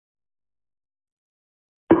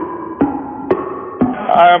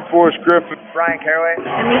I'm Forrest Griffin. Brian Caraway.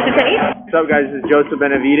 And Lisa Tate. What's up, guys? This is Joseph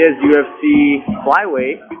Benavidez, UFC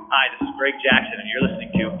flyweight. Hi, this is Greg Jackson, and you're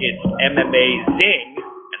listening to It's MMA Zing,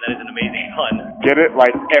 and that is an amazing pun. Get it?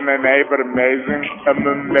 Like MMA, but amazing?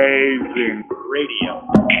 Amazing. Radio.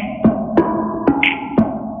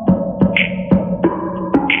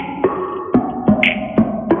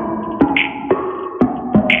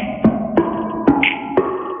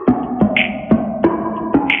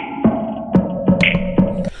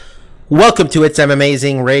 Welcome to It's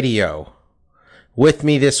Amazing Radio. With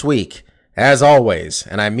me this week, as always,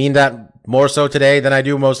 and I mean that more so today than I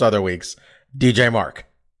do most other weeks, DJ Mark.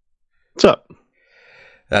 What's up?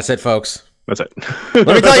 That's it, folks. That's it. Let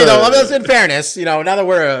me tell you though, in fairness, now that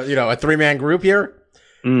we're a three-man group here,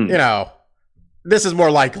 this is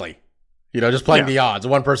more likely. Just playing the odds.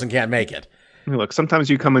 One person can't make it. Look, sometimes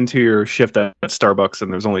you come into your shift at Starbucks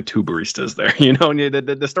and there's only two baristas there, and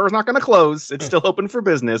the store's not going to close. It's still open for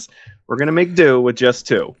business. We're going to make do with just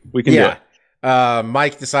two. We can do it.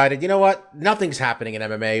 Mike decided, you know what? Nothing's happening in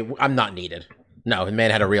MMA. I'm not needed. No, the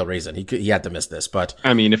man had a real reason. He had to miss this, but...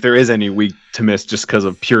 I mean, if there is any week to miss just because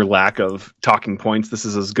of pure lack of talking points, this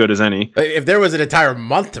is as good as any. If there was an entire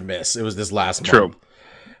month to miss, it was this last month. True.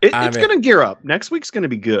 It's going to gear up. Next week's going to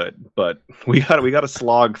be good, but we got to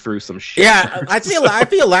slog through some shit. Yeah, I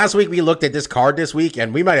feel last week we looked at this card this week,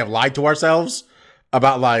 and we might have lied to ourselves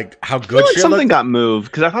about how good shit something looked. got moved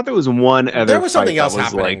because I thought there was one other. There was something else was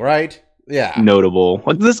happening, right? Yeah, notable.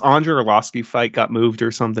 Like this Andre Arlovsky fight got moved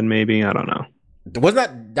or something. Maybe I don't know.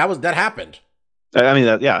 Wasn't that happened? I mean,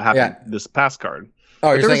 it happened this past card.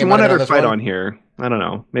 Oh, you're saying one other fight on here. I don't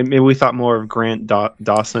know. Maybe we thought more of Grant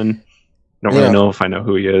Dawson. Don't really know if I know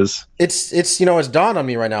who he is. It's dawned on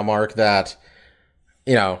me right now, Mark, that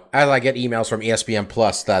as I get emails from ESPN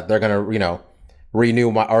Plus that they're gonna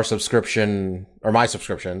renew my subscription.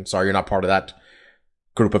 Sorry, you're not part of that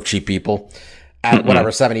group of cheap people at whatever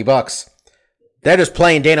 $70. They're just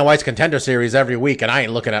playing Dana White's Contender Series every week, and I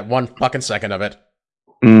ain't looking at one fucking second of it.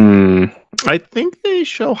 I think they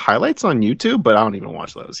show highlights on YouTube, but I don't even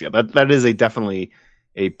watch those. Yeah, that is definitely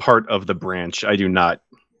a part of the branch I do not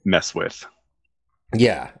mess with.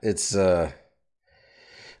 Yeah, it's anyway,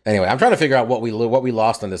 I'm trying to figure out what we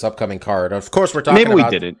lost on this upcoming card. Of course, we're talking we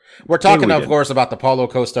didn't. We're talking of course about the Paulo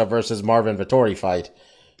Costa versus Marvin Vettori fight.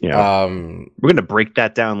 Yeah. We're going to break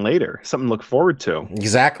that down later. Something to look forward to.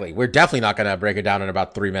 Exactly. We're definitely not going to break it down in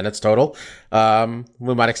about 3 minutes total.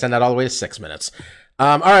 We might extend that all the way to 6 minutes.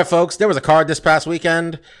 All right, folks, there was a card this past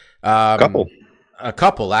weekend. A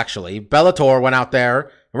couple actually. Bellator went out there,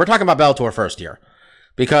 and we're talking about Bellator first here.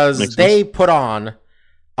 Because they put on,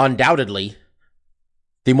 undoubtedly,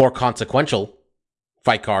 the more consequential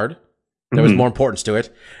fight card. There was more importance to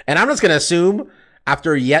it. And I'm just going to assume,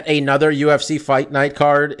 after yet another UFC Fight Night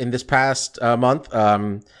card in this past month,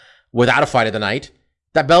 without a fight of the night,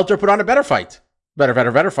 that Bellator put on a better fight.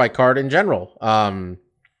 Better fight card in general.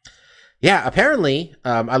 Apparently,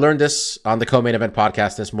 I learned this on the Co-Main Event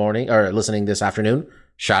podcast this morning, or listening this afternoon.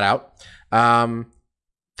 Shout out.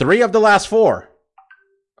 3 of the last 4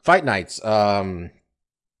 fight nights. No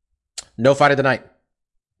fight of the night.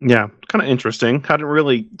 Yeah, kind of interesting.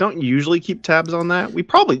 Don't usually keep tabs on that.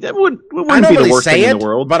 That wouldn't be the worst thing in the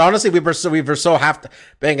world. But honestly, we were so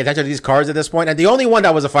paying attention to these cards at this point. And the only one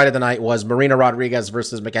that was a fight of the night was Marina Rodriguez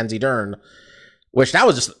versus Mackenzie Dern, which that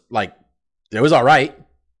was just it was all right.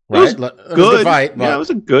 Right? It was good. It was a good fight. It was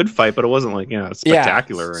a good fight, but it wasn't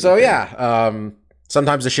spectacular. So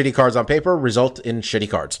sometimes the shitty cards on paper result in shitty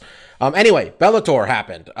cards. Anyway, Bellator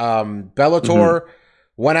happened. Bellator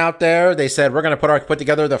went out there. They said we're going to put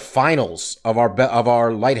together the finals of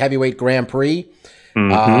our light heavyweight Grand Prix.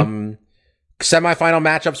 Semifinal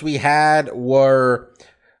matchups we had were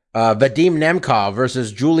Vadim Nemkov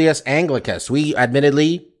versus Julius Anglicus. We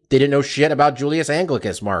admittedly didn't know shit about Julius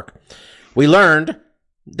Anglicus, Mark. We learned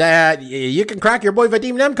that you can crack your boy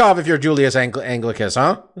Vadim Nemkov if you're Julius Anglicus,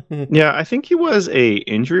 huh? Yeah, I think he was a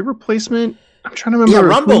injury replacement. I'm trying to remember.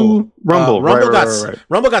 Yeah, Rumble. Right.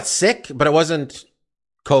 Rumble got sick, but it wasn't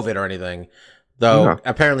COVID or anything. Though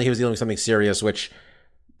apparently he was dealing with something serious, which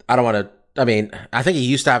I don't want to. I mean, I think he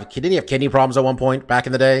used to have. Didn't he have kidney problems at one point back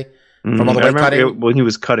in the day from all the weight cutting? When he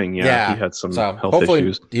was cutting, he had some health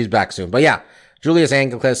issues. He's back soon, but yeah. Julius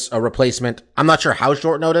Anglicus, a replacement. I'm not sure how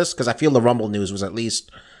short notice, because I feel the Rumble news was I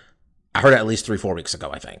heard it at least 3-4 weeks ago,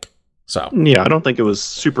 I think. So yeah, I don't think it was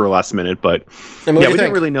super last minute, but we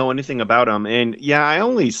didn't really know anything about him. And yeah, I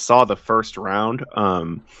only saw the first round.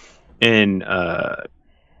 And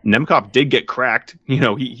Nemkov did get cracked.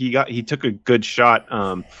 He took a good shot.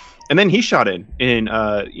 And then he shot in. And,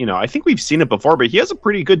 I think we've seen it before, but he has a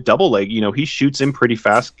pretty good double leg. He shoots in pretty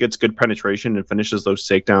fast, gets good penetration, and finishes those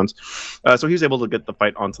takedowns. So he was able to get the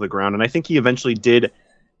fight onto the ground. And I think he eventually did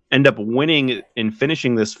end up winning and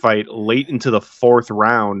finishing this fight late into the 4th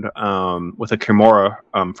round with a Kimura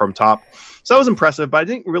from top. So that was impressive, but I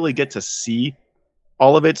didn't really get to see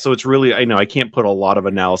all of it. So it's really, I can't put a lot of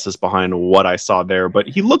analysis behind what I saw there, but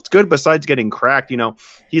he looked good besides getting cracked.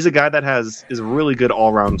 He's a guy that is a really good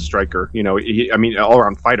all-round striker.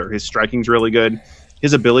 All-round fighter. His striking's really good.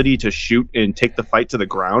 His ability to shoot and take the fight to the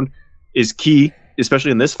ground is key, especially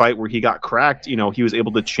in this fight where he got cracked. He was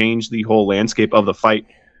able to change the whole landscape of the fight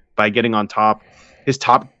by getting on top. His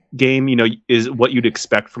top game, is what you'd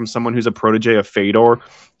expect from someone who's a protege of Fedor.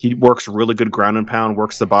 He works really good ground and pound,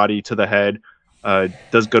 works the body to the head,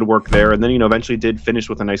 does good work there, and then eventually did finish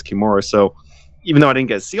with a nice Kimura. So even though I didn't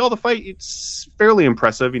get to see all the fight, it's fairly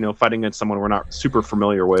impressive, fighting against someone we're not super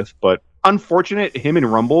familiar with. But unfortunate, him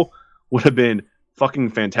and Rumble would have been fucking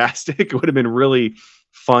fantastic. It would have been really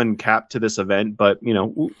fun cap to this event, but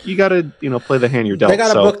you gotta play the hand you're dealt. They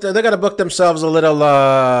gotta book themselves a little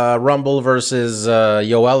Rumble versus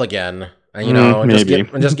Yoel again, and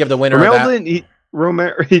just give the winner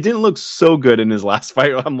Romero, he didn't look so good in his last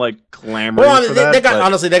fight. I'm like clamoring for that.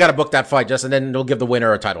 Honestly, they got to book that fight and then they'll give the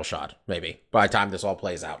winner a title shot, maybe, by the time this all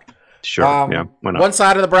plays out. Sure, yeah, why not? One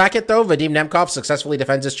side of the bracket, though, Vadim Nemkov successfully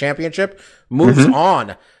defends his championship, moves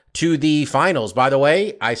on to the finals. By the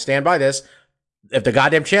way, I stand by this. If the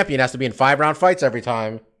goddamn champion has to be in 5-round fights every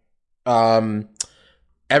time,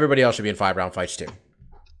 everybody else should be in 5-round fights, too.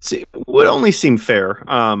 See, it would only seem fair,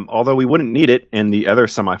 although we wouldn't need it in the other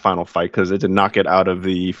semifinal fight because it did not get out of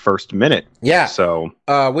the first minute. Yeah. So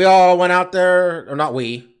we all went out there, or not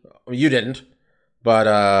we, you didn't,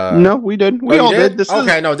 but no, we did. We all did. This is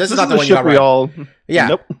not the one you got right.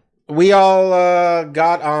 Nope. We all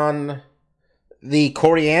got on the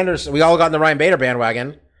Corey Anderson. We all got on the Ryan Bader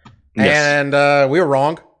bandwagon, and we were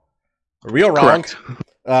wrong, real wrong.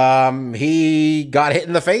 He got hit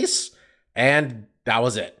in the face, and that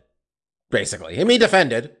was it, basically. He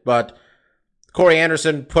defended, but Corey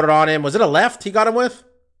Anderson put it on him. Was it a left he got him with?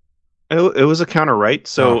 It was a counter right.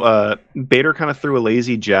 So Bader kind of threw a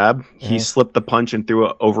lazy jab. He slipped the punch and threw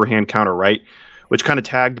an overhand counter right, which kind of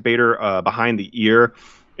tagged Bader behind the ear.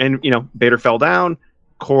 And, Bader fell down.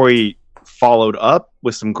 Corey followed up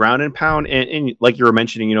with some ground and pound. And like you were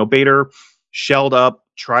mentioning, Bader shelled up,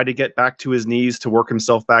 tried to get back to his knees to work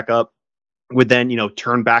himself back up, would then,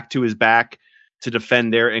 turn back to his back to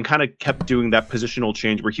defend there, and kind of kept doing that positional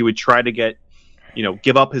change where he would try to get,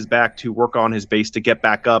 give up his back to work on his base to get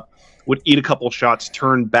back up, would eat a couple shots,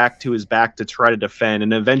 turn back to his back to try to defend,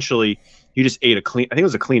 and eventually he just ate I think it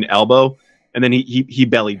was a clean elbow, and then he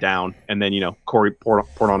bellied down, and then Corey poured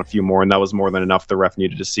on a few more, and that was more than enough the ref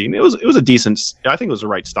needed to see. And it was a decent, I think it was the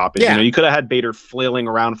right stoppage. Yeah. You could have had Bader flailing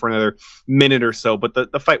around for another minute or so, but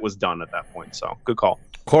the fight was done at that point. So good call.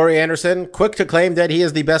 Corey Anderson, quick to claim that he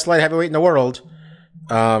is the best light heavyweight in the world,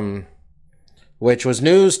 which was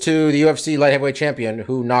news to the UFC light heavyweight champion,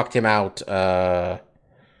 who knocked him out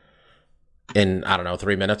in,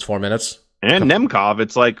 3 minutes, 4 minutes. And Nemkov,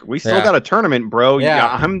 it's like, we still got a tournament, bro. Yeah,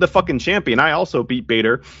 I'm the fucking champion. I also beat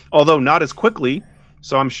Bader, although not as quickly.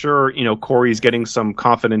 So I'm sure, Corey's getting some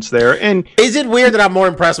confidence there. And is it weird that I'm more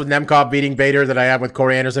impressed with Nemkov beating Bader than I am with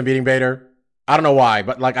Corey Anderson beating Bader? I don't know why,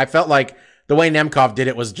 but I felt like the way Nemkov did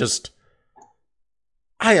it was just,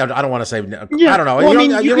 I don't want to say, I don't know.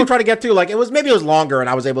 Well, you don't try to get to, it was longer and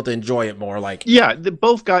I was able to enjoy it more. Yeah, they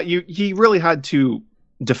both got you. He really had to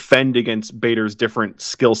defend against Bader's different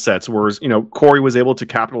skill sets, whereas, Corey was able to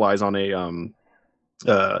capitalize on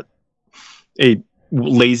a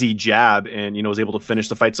lazy jab and, was able to finish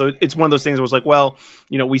the fight. So it's one of those things where it was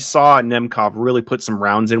we saw Nemkov really put some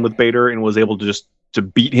rounds in with Bader and was able to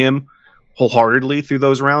beat him wholeheartedly through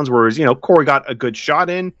those rounds, whereas Corey got a good shot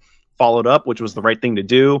in, followed up, which was the right thing to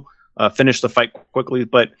do, finished the fight quickly.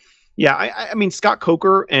 But yeah, I mean, Scott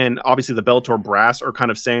Coker and obviously the Bellator brass are kind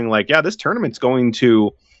of saying this tournament's going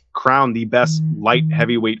to crown the best light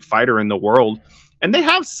heavyweight fighter in the world, and they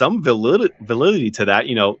have some validity to that.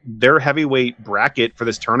 Their heavyweight bracket for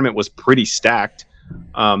this tournament was pretty stacked.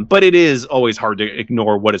 But it is always hard to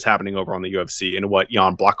ignore what is happening over on the UFC and what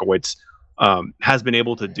Jan Blachowicz has been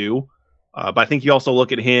able to do. But I think you also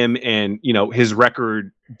look at him and, his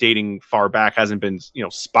record dating far back hasn't been,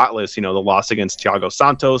 spotless. The loss against Thiago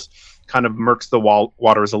Santos kind of murks the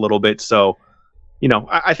waters a little bit. So,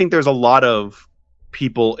 I think there's a lot of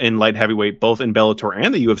people in light heavyweight, both in Bellator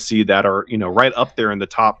and the UFC, that are, right up there in the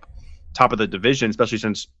top of the division, especially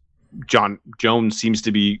since John Jones seems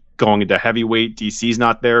to be going into heavyweight. DC's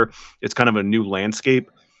not there. It's kind of a new landscape.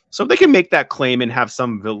 So they can make that claim and have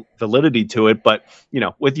some validity to it. But,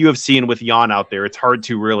 with UFC and with Jan out there, it's hard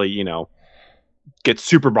to really, get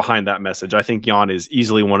super behind that message. I think Jan is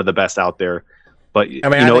easily one of the best out there. But,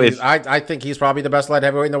 I think he's probably the best light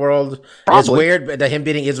heavyweight in the world. Probably. It's weird that him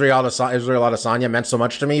beating Israel Adesanya meant so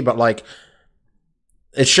much to me, but, like,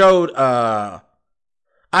 it showed, I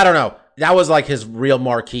don't know. That was, like, his real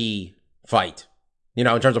marquee fight, in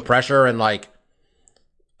terms of pressure and, like,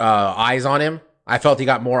 eyes on him. I felt he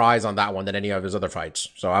got more eyes on that one than any of his other fights.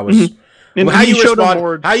 So I was... Mm-hmm. How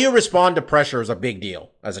you respond to pressure is a big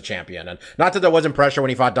deal as a champion. And not that there wasn't pressure when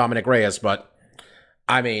he fought Dominic Reyes, but,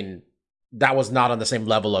 I mean, that was not on the same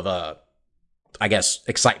level of,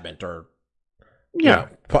 excitement or... Yeah.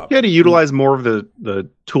 He had to utilize more of the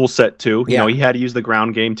tool set, too. He had to use the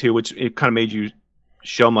ground game, too, which it kind of made you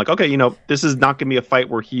show him, like, okay, this is not going to be a fight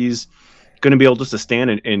where he's going to be able just to stand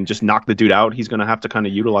and just knock the dude out. He's going to have to kind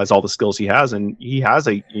of utilize all the skills he has, and he has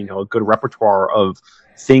a good repertoire of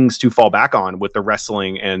things to fall back on with the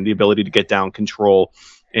wrestling and the ability to get down, control,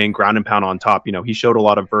 and ground and pound on top. He showed a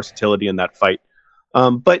lot of versatility in that fight.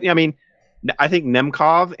 But I mean, I think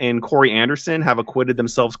Nemkov and Corey Anderson have acquitted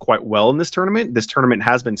themselves quite well in this tournament. This tournament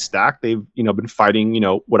has been stacked. They've been fighting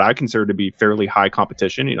what I consider to be fairly high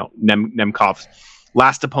competition. Nemkov's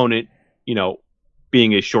last opponent,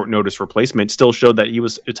 being a short notice replacement, still showed that he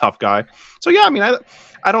was a tough guy. So yeah, I mean,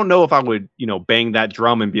 I don't know if I would, bang that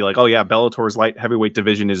drum and be like, oh yeah, Bellator's light heavyweight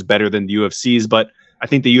division is better than the UFC's, but I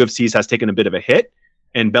think the UFC's has taken a bit of a hit,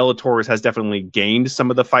 and Bellator's has definitely gained some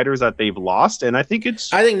of the fighters that they've lost, and I think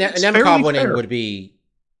Nemkov winning would be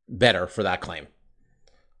better for that claim.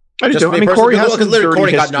 I mean, Corey has some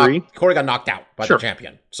dirty history. Corey got knocked out by the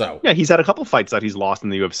champion. So yeah, he's had a couple fights that he's lost in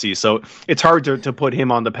the UFC. So it's hard to put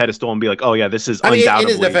him on the pedestal and be like, oh yeah, this is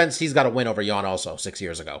undoubtedly. In his defense, he's got a win over Jan also 6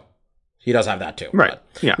 years ago. He does have that too. Right.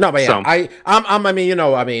 But, yeah. No, but yeah, I'm on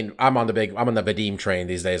the Vadim train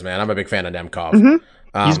these days, man. I'm a big fan of Nemkov.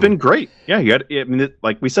 Mm-hmm. He's been great. Yeah,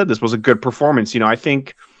 like we said, this was a good performance. I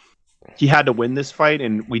think he had to win this fight,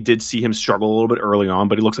 and we did see him struggle a little bit early on,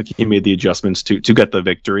 but it looks like he made the adjustments to get the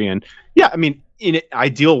victory. And yeah, I mean, in an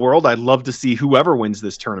ideal world, I'd love to see whoever wins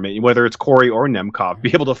this tournament, whether it's Corey or Nemkov, be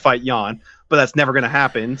able to fight Jan, but that's never going to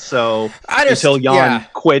happen. So until Jan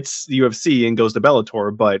quits the UFC and goes to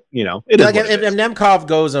Bellator, but it is. Like if Nemkov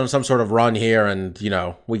goes on some sort of run here, and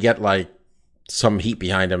we get like some heat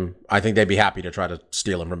behind him, I think they'd be happy to try to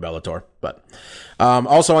steal him from Bellator. But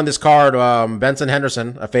also on this card, Benson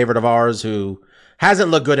Henderson, a favorite of ours who hasn't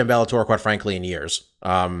looked good in Bellator, quite frankly, in years.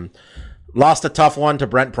 Lost a tough one to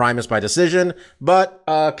Brent Primus by decision, but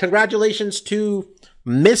congratulations to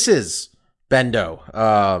Mrs.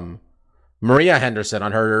 Bendo, Maria Henderson,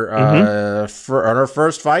 on her on her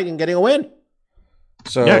first fight and getting a win.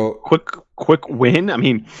 So yeah, quick win. I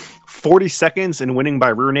mean, 40 seconds and winning by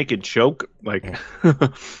rear naked choke. Like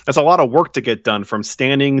that's a lot of work to get done, from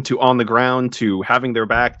standing to on the ground to having their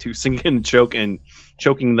back to sinking choke and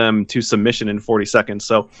choking them to submission in 40 seconds.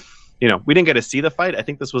 So, we didn't get to see the fight. I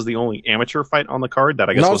think this was the only amateur fight on the card that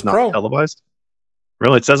I guess was not televised.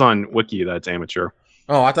 Really? It says on Wiki that it's amateur.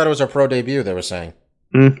 Oh, I thought it was her pro debut, they were saying.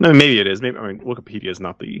 Maybe it is. Maybe Wikipedia is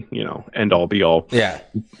not the, end all be all. Yeah.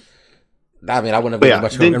 I mean, I wouldn't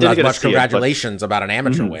have given much congratulations about an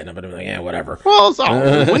amateur win. I've been like, yeah, whatever. Well,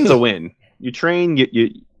 a win's a win. You train,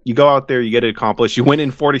 you go out there, you get it accomplished. You win in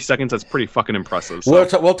 40 seconds. That's pretty fucking impressive. So.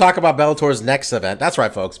 We'll talk about Bellator's next event. That's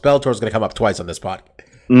right, folks. Bellator's going to come up twice on this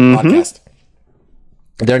podcast.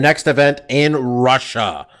 Their next event in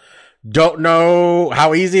Russia. Don't know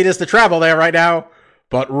how easy it is to travel there right now,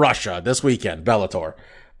 but Russia this weekend, Bellator.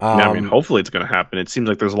 I mean, hopefully it's going to happen. It seems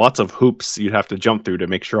like there's lots of hoops you'd have to jump through to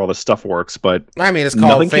make sure all this stuff works. But I mean, it's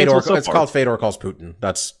called Fedor. It's called Fedor calls Putin.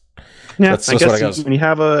 That's I guess when you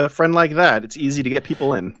have a friend like that, it's easy to get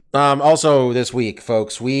people in. Also this week,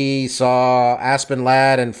 folks, we saw Aspen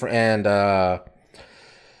Ladd and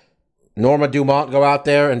Norma Dumont go out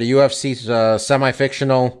there in the UFC's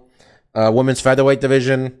semi-fictional women's featherweight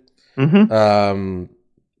division.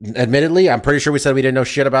 Admittedly, I'm pretty sure we said we didn't know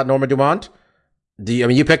shit about Norma Dumont.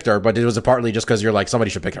 You picked her, but it was partly just because you're like,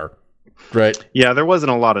 somebody should pick her, right? Yeah, there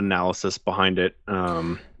wasn't a lot of analysis behind it.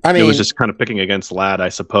 It was just kind of picking against Ladd, I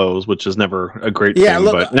suppose, which is never a great thing. And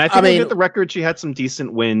I think look at the record, she had some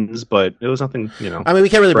decent wins, but it was nothing, I mean, we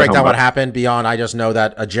can't really break down what happened beyond, I just know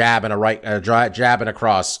that a jab and a jab and a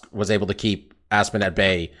cross was able to keep Aspen at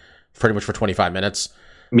bay pretty much for 25 minutes.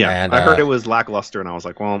 Yeah, and, I heard it was lackluster, and I was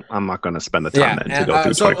like, well, I'm not going to spend the time to go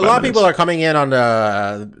through 25 minutes. A lot of people are coming in on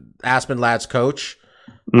Aspen Ladd's coach,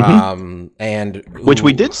 which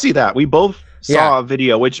we did see that. We both saw a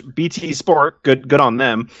video, which BT Sport, good on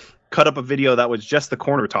them. cut up a video that was just the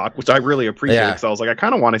corner talk, which I really appreciated because I was like, I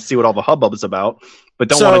kind of want to see what all the hubbub is about, but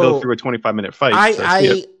don't want to go through a 25-minute fight.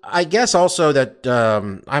 I guess also that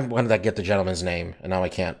I wanted to get the gentleman's name, and now I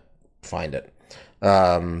can't find it.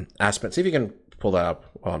 Aspen, see if you can pull that up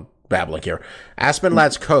while I'm babbling here. Aspen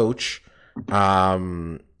Ladd's coach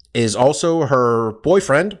is also her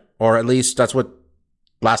boyfriend, or at least that's what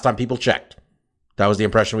last time people checked. That was the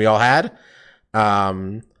impression we all had.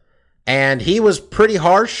 And he was pretty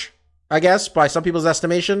harsh, I guess, by some people's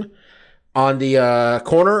estimation, on the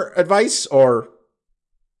corner advice, or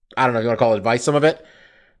I don't know if you want to call it advice, some of it,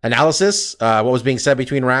 analysis, what was being said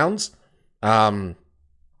between rounds. Miesha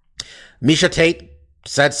Tate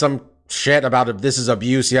said some shit about if this is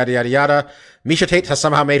abuse, yada, yada, yada. Miesha Tate has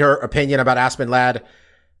somehow made her opinion about Aspen Ladd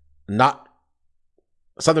not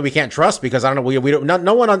something we can't trust, because I don't know, we don't,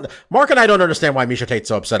 no one on, Mark and I don't understand why Miesha Tate's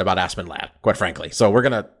so upset about Aspen Ladd, quite frankly. So we're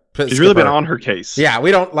going to, she's really been on her case. Yeah,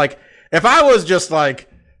 we don't, like, if I was just like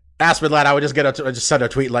Aspen Ladd, I would just just send a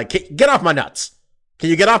tweet like, get off my nuts. Can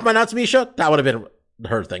you get off my nuts, Miesha? That would have been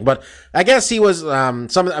her thing. But I guess he was,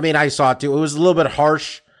 I saw it too. It was a little bit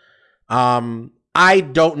harsh. I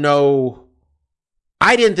don't know.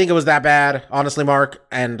 I didn't think it was that bad, honestly, Mark.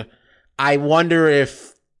 And I wonder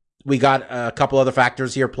if we got a couple other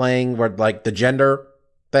factors here playing, where like the gender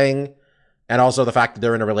thing, and also the fact that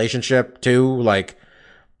they're in a relationship too, like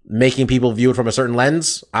making people view it from a certain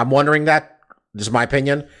lens. I'm wondering that, just my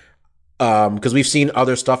opinion, because we've seen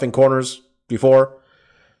other stuff in corners before.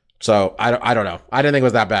 So I don't know. I didn't think it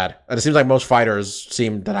was that bad. And it seems like most fighters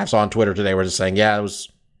that I saw on Twitter today were just saying, yeah,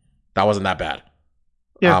 that wasn't that bad.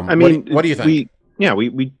 Yeah, I mean, what do you think?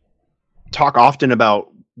 We talk often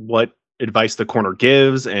about what advice the corner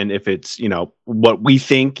gives, and if it's, what we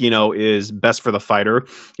think, is best for the fighter.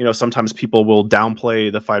 Sometimes people will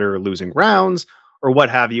downplay the fighter losing rounds or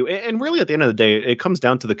what have you. And really, at the end of the day, it comes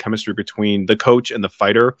down to the chemistry between the coach and the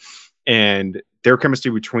fighter, and their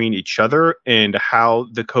chemistry between each other, and how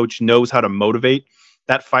the coach knows how to motivate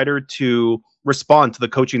that fighter to respond to the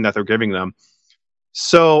coaching that they're giving them.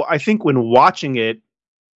 So I think when watching it,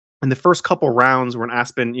 in the first couple rounds when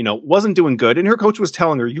Aspen, wasn't doing good, and her coach was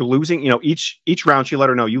telling her, you're losing, each round, she let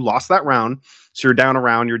her know, you lost that round. So you're down a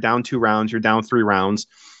round, you're down 2 rounds, you're down 3 rounds.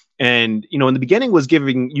 And, in the beginning was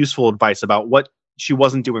giving useful advice about what she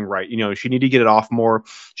wasn't doing right. She needed to get it off more.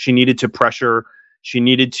 She needed to pressure. She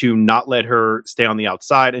needed to not let her stay on the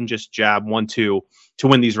outside and just jab 1-2 to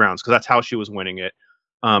win these rounds, because that's how she was winning it.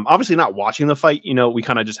 Obviously not watching the fight, we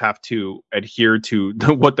kind of just have to adhere to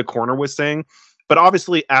what the corner was saying. But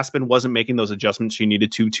obviously, Aspen wasn't making those adjustments she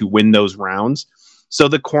needed to win those rounds. So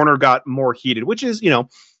the corner got more heated, which is,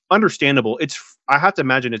 understandable. I have to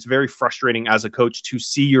imagine it's very frustrating as a coach to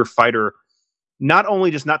see your fighter not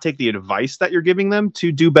only just not take the advice that you're giving them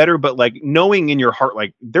to do better, but like knowing in your heart,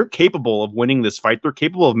 like they're capable of winning this fight. They're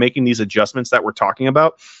capable of making these adjustments that we're talking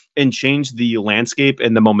about and change the landscape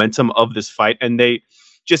and the momentum of this fight. And they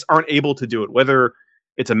just aren't able to do it, whether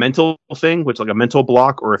it's a mental thing, which like a mental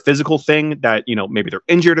block, or a physical thing that, maybe they're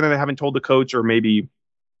injured and they haven't told the coach, or maybe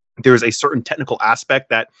there's a certain technical aspect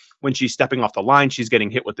that when she's stepping off the line, she's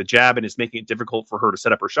getting hit with the jab and it's making it difficult for her to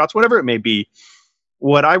set up her shots, whatever it may be.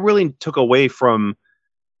 What I really took away from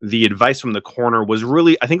the advice from the corner was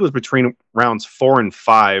really, I think it was between rounds 4 and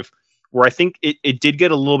 5, where I think it did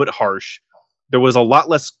get a little bit harsh. There was a lot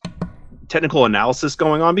less technical analysis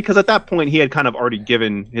going on, because at that point he had kind of already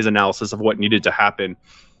given his analysis of what needed to happen.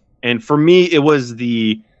 And for me, it was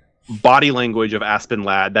the body language of Aspen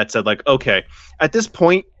Ladd that said, like, okay, at this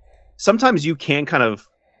point, sometimes you can kind of,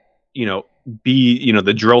 be,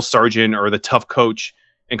 the drill sergeant or the tough coach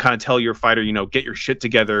and kind of tell your fighter, get your shit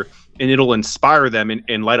together, and it'll inspire them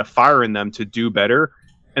and light a fire in them to do better.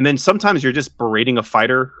 And then sometimes you're just berating a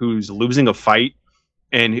fighter who's losing a fight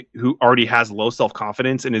and who already has low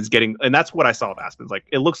self-confidence and is getting, and that's what I saw of Aspen. Like,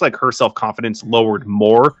 it looks like her self-confidence lowered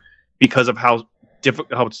more because of how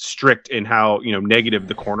strict and how, negative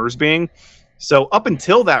the corner's being. So up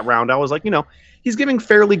until that round, I was like, he's giving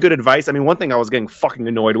fairly good advice. I mean, one thing I was getting fucking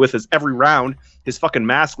annoyed with is every round, his fucking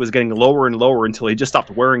mask was getting lower and lower until he just stopped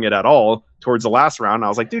wearing it at all towards the last round. And I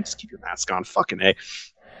was like, dude, just keep your mask on, fucking A.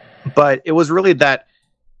 But it was really that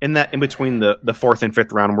in between the 4th and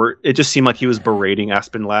 5th round where it just seemed like he was berating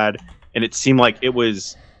Aspen Ladd, and it seemed like it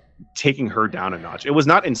was taking her down a notch. It was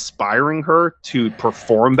not inspiring her to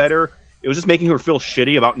perform better. It was just making her feel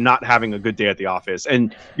shitty about not having a good day at the office.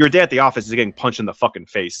 And your day at the office is getting punched in the fucking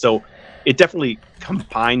face. So it definitely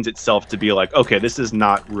combines itself to be like, okay, this is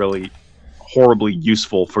not really horribly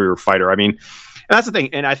useful for your fighter. I mean, and that's the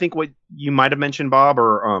thing. And I think what you might have mentioned, Bob,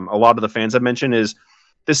 or a lot of the fans have mentioned, is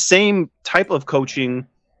the same type of coaching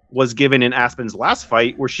was given in Aspen's last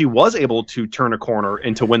fight, where she was able to turn a corner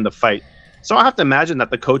and to win the fight. So I have to imagine that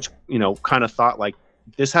the coach, kind of thought like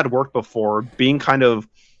this had worked before, being kind of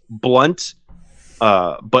blunt,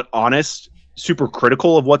 but honest, super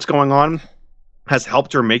critical of what's going on, has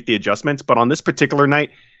helped her make the adjustments. But on this particular night,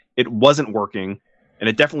 it wasn't working. And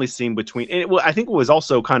it definitely seemed I think it was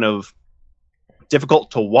also kind of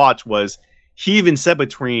difficult to watch was he even said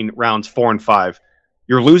between rounds 4 and 5,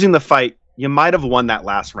 you're losing the fight. You might have won that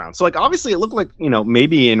last round. So, like, obviously it looked like,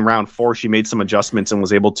 maybe in round 4 she made some adjustments and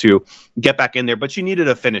was able to get back in there, but she needed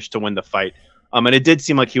a finish to win the fight. And it did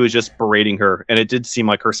seem like he was just berating her, and it did seem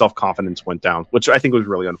like her self-confidence went down, which I think was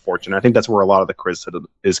really unfortunate. I think that's where a lot of the criticism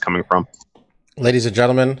is coming from. Ladies and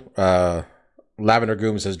gentlemen, Lavender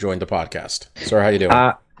Gooms has joined the podcast. Sir, how you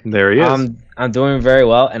doing? There he is. I'm doing very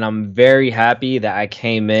well, and I'm very happy that I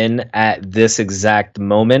came in at this exact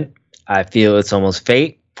moment. I feel it's almost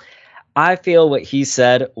fate. I feel what he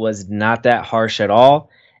said was not that harsh at all.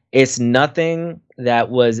 It's nothing that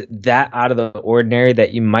was that out of the ordinary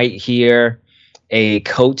that you might hear a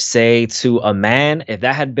coach say to a man. If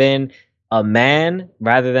that had been a man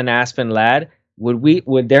rather than Aspen Ladd,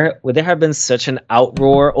 would there have been such an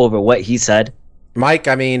outroar over what he said? Mike,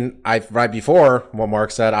 I mean, right before what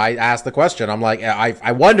Mark said, I asked the question. I'm like,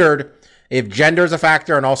 I wondered if gender is a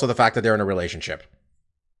factor and also the fact that they're in a relationship.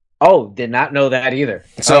 Oh, did not know that either.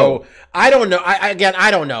 So I don't know. I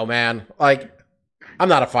don't know, man. Like, I'm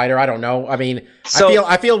not a fighter. I don't know. I mean,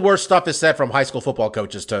 I feel worse stuff is said from high school football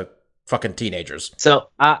coaches to fucking teenagers. So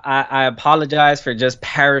I apologize for just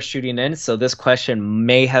parachuting in. So this question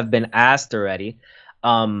may have been asked already.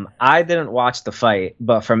 I didn't watch the fight,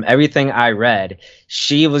 but from everything I read,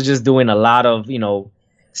 she was just doing a lot of,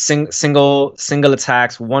 single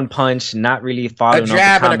attacks, one punch, not really following a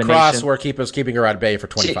jab and a cross were keeping her at bay for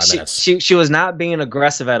 25 minutes. She was not being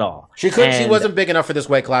aggressive at all. She wasn't big enough for this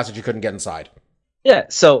weight class, and she couldn't get inside. Yeah.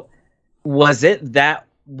 So was it that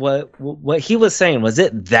what he was saying? Was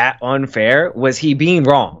it that unfair? Was he being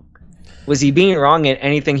wrong? Was he being wrong in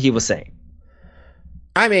anything he was saying?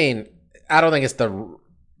 I mean, I don't think it's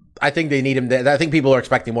I think they need him. I think people are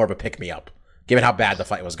expecting more of a pick me up, given how bad the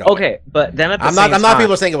fight was going. Okay, but then I'm not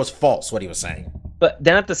people saying it was false what he was saying. But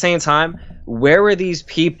then at the same time, where were these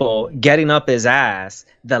people getting up his ass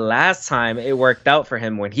the last time it worked out for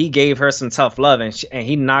him when he gave her some tough love and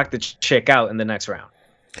he knocked the chick out in the next round?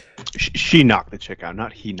 She knocked the chick out,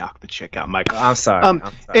 not he knocked the chick out, Mike. I'm sorry.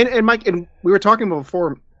 And Mike, and we were talking about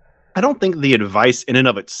before, I don't think the advice in and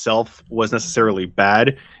of itself was necessarily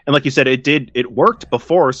bad. And like you said, it worked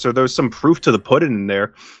before, so there's some proof to the pudding in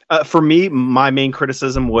there. For me, my main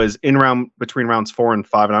criticism was between rounds 4 and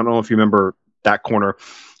 5, and I don't know if you remember that corner.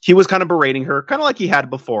 He was kind of berating her, kind of like he had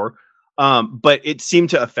before, but it seemed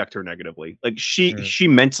to affect her negatively. Like she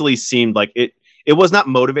mentally seemed like it was not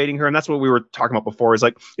motivating her, and that's what we were talking about before. Is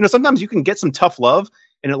like, sometimes you can get some tough love,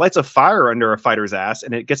 and it lights a fire under a fighter's ass,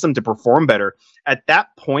 and it gets them to perform better. At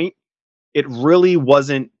that point, it really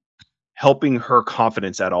wasn't helping her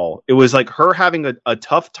confidence at all. It was like her having a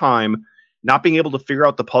tough time not being able to figure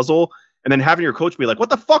out the puzzle, and then having your coach be like, what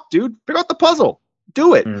the fuck, dude? Figure out the puzzle.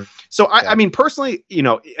 Do it. So, I mean, personally,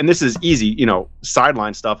 and this is easy,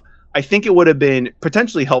 sideline stuff. I think it would have been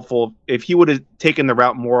potentially helpful if he would have taken the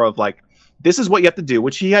route more of like, this is what you have to do,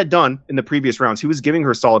 which he had done in the previous rounds. He was giving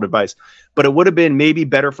her solid advice, but it would have been maybe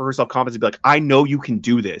better for her self-confidence to be like, I know you can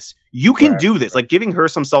do this. You can do this. Like giving her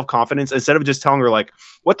some self-confidence instead of just telling her like,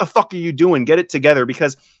 what the fuck are you doing? Get it together.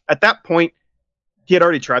 Because at that point, he had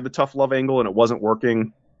already tried the tough love angle and it wasn't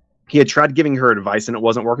working. He had tried giving her advice and it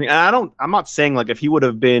wasn't working. And I'm not saying like if he would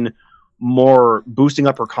have been more boosting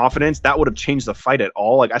up her confidence, that would have changed the fight at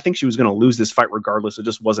all. Like I think she was going to lose this fight regardless. It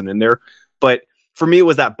just wasn't in there. But for me, it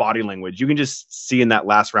was that body language. You can just see in that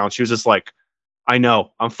last round, she was just like, I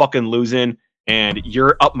know, I'm fucking losing, and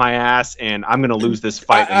you're up my ass, and I'm going to lose this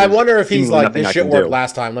fight. I wonder if he's like, this shit worked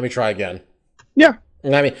last time. Let me try again. Yeah.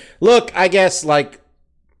 I mean, look, I guess, like,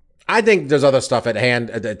 I think there's other stuff at hand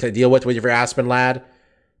to deal with your Aspen Ladd,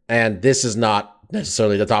 and this is not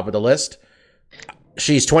necessarily the top of the list.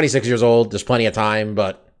 She's 26 years old. There's plenty of time,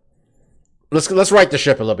 but let's right the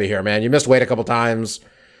ship a little bit here, man. You missed weight a couple times.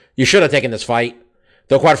 You should have taken this fight.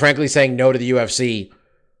 Though, quite frankly, saying no to the UFC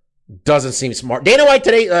doesn't seem smart. Dana White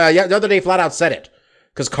today, the other day, flat out said it.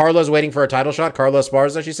 Because Carla's waiting for a title shot. Carla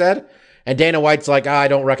Esparza, she said. And Dana White's like, I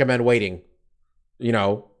don't recommend waiting.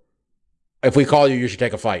 If we call you, you should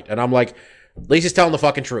take a fight. And I'm like, at least he's telling the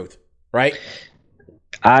fucking truth, right?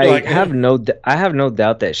 I have no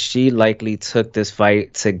doubt that she likely took this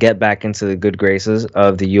fight to get back into the good graces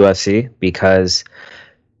of the UFC because,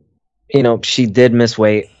 she did miss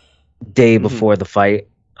weight day before the fight.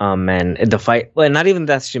 And the fight, well, not even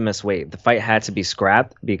that she missed weight. The fight had to be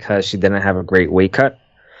scrapped because she didn't have a great weight cut.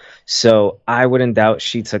 So I wouldn't doubt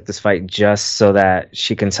she took this fight just so that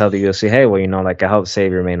she can tell the UFC, hey, well, like I helped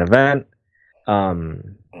save your main event,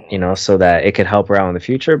 so that it could help her out in the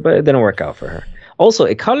future. But it didn't work out for her. Also,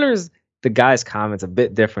 it colors the guys' comments a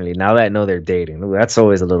bit differently now that I know they're dating. Ooh, that's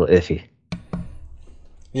always a little iffy.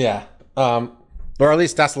 Yeah. Or at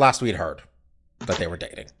least that's the last we'd heard that they were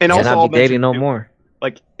dating. And also, not be dating no more.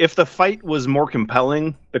 Like, if the fight was more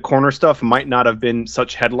compelling, the corner stuff might not have been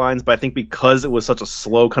such headlines, but I think because it was such a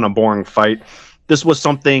slow, kind of boring fight, this was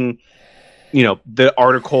something, the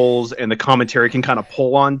articles and the commentary can kind of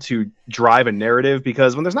pull on to drive a narrative,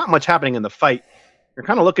 because when there's not much happening in the fight, you're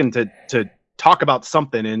kind of looking to talk about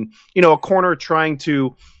something. And, a corner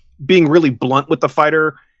being really blunt with the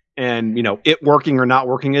fighter and, it working or not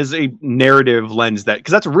working is a narrative lens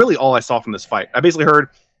because that's really all I saw from this fight. I basically heard,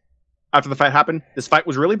 after the fight happened, this fight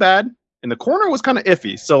was really bad, and the corner was kind of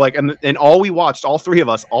iffy. So, and all three of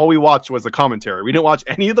us was the commentary. We didn't watch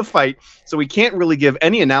any of the fight, so we can't really give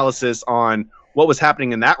any analysis on what was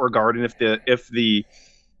happening in that regard, and if the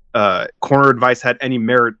corner advice had any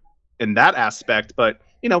merit in that aspect. But,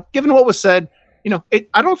 given what was said,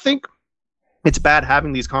 I don't think it's bad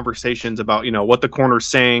having these conversations about, what the corner's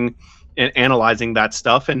saying and analyzing that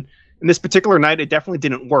stuff. And in this particular night, it definitely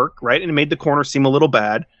didn't work, right? And it made the corner seem a little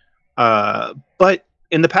bad. But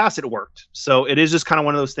in the past it worked. So it is just kind of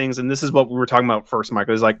one of those things. And this is what we were talking about first,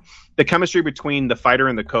 Michael, is like the chemistry between the fighter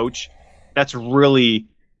and the coach. That's really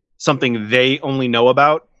something they only know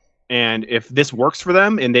about. And if this works for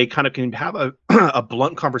them and they kind of can have a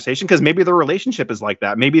blunt conversation, because maybe their relationship is like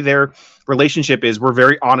that. Maybe their relationship is, we're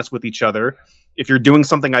very honest with each other. If you're doing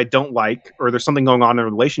something I don't like, or there's something going on in a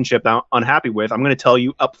relationship that I'm unhappy with, I'm going to tell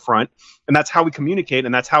you up front. And that's how we communicate.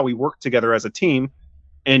 And that's how we work together as a team.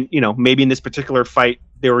 And, maybe in this particular fight,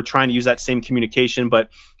 they were trying to use that same communication, but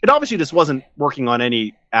it obviously just wasn't working on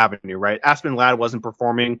any avenue, right? Aspen Ladd wasn't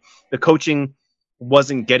performing. The coaching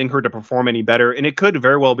wasn't getting her to perform any better. And it could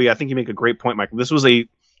very well be, I think you make a great point, Michael. This was a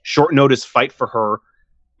short notice fight for her.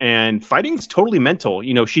 And fighting's totally mental.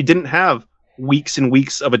 She didn't have weeks and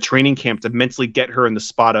weeks of a training camp to mentally get her in the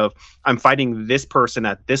spot of, I'm fighting this person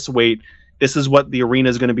at this weight. This is what the arena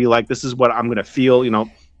is going to be like. This is what I'm going to feel,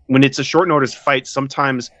 When it's a short notice fight,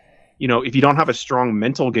 sometimes, if you don't have a strong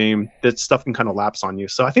mental game, that stuff can kind of lapse on you.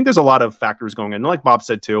 So I think there's a lot of factors going in. And like Bob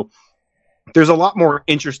said too, there's a lot more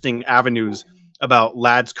interesting avenues about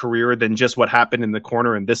Ladd's career than just what happened in the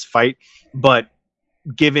corner in this fight. But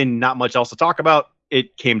given not much else to talk about,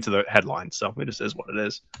 it came to the headline. So it just is what it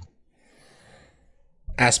is.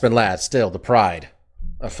 Aspen Ladd, still the pride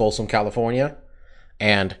of Folsom, California,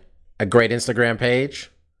 and a great Instagram page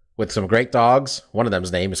with some great dogs. One of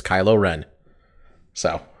them's name is Kylo Ren.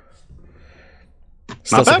 So,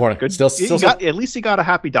 still supporting. Good. Still at least he got a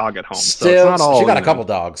happy dog at home. Still, so it's not all, she got a couple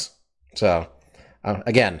dogs. So,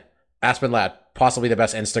 again, Aspen Ladd, possibly the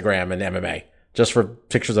best Instagram in MMA, just for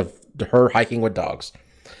pictures of her hiking with dogs.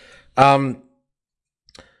 Yeah,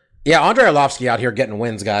 Andrei Arlovsky out here getting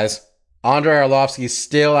wins, guys. Andrei Arlovsky's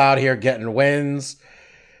still out here getting wins.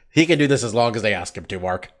 He can do this as long as they ask him to,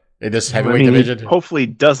 Mark. In this heavyweight division. Hopefully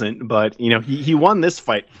doesn't, but he won this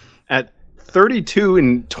fight at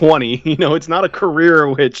 32-20. It's not a career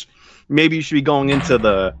which maybe you should be going into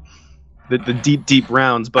the deep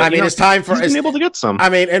rounds. But it's time for. He's been able to get some.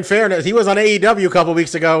 In fairness, he was on AEW a couple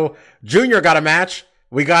weeks ago. Junior got a match.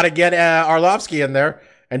 We got to get Arlovsky in there,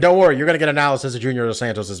 and don't worry, you're going to get analysis of Junior Dos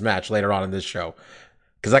Santos' match later on in this show,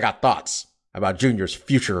 because I got thoughts about Junior's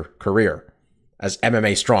future career as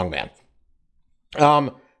MMA strongman.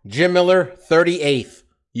 Jim Miller, 38th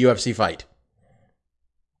UFC fight.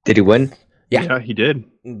 Did he win? Yeah, he did.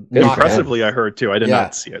 Impressively, I heard too. I did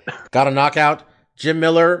not see it. Got a knockout. Jim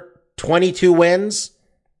Miller, 22 wins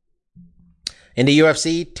in the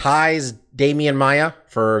UFC, ties Damian Maia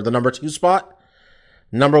for the number 2 spot.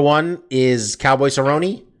 Number 1 is Cowboy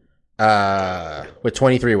Cerrone with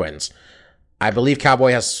 23 wins. I believe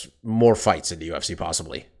Cowboy has more fights in the UFC,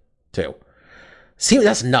 possibly, too. See,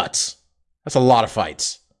 that's nuts. That's a lot of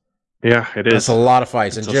fights. Yeah, it is. That's a lot of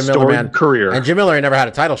fights. It's and Jim Miller, career. And Jim Miller ain't never had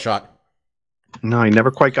a title shot. No, he never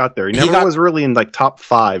quite got there. He never was really in top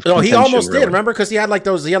 5. No, he almost did. Remember, because he had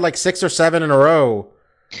he had 6 or 7 in a row.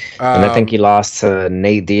 And I think he lost to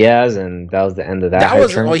Nate Diaz, and that was the end of that.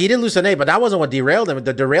 Well, he did lose to Nate, but that wasn't what derailed him.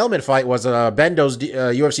 The derailment fight was Bendo's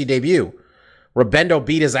UFC debut, where Bendo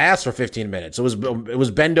beat his ass for 15 minutes. It was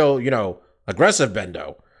Bendo, aggressive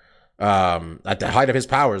Bendo, at the height of his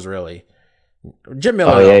powers, really. Jim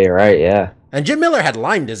Miller. Oh yeah, you're right. Yeah. And Jim Miller had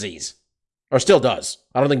Lyme disease, or still does.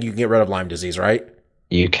 I don't think you can get rid of Lyme disease, right?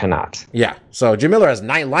 You cannot. Yeah. So Jim Miller has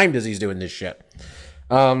Lyme disease doing this shit.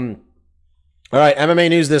 All right. MMA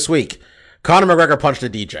news this week. Conor McGregor punched a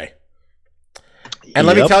DJ. And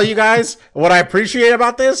let me tell you guys, what I appreciate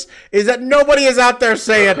about this is that nobody is out there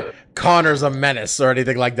saying Conor's a menace or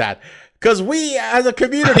anything like that. Because we, as a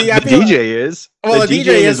community, the DJ is. Well, the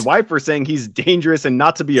DJ and his wife are saying he's dangerous and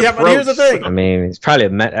not to be approached. Yeah, but here's the thing. I mean, he's probably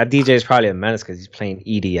that DJ is probably a menace because he's playing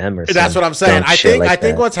EDM or something. That's what I'm saying. I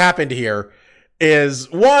think what's happened here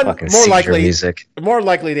is more likely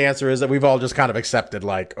the answer is that we've all just kind of accepted,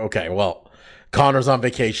 like, okay, well, Conor's on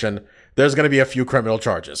vacation. There's going to be a few criminal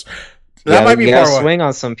charges. That might be you gotta swing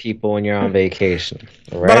on some people when you're on vacation,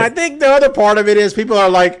 right? But I think the other part of it is people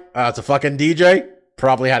are like, it's a fucking DJ.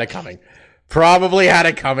 Probably had it coming.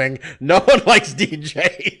 No one likes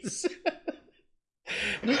DJs.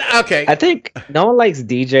 Okay. I think no one likes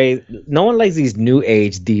DJs. No one likes these new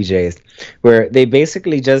age DJs where they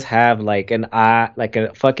basically just have like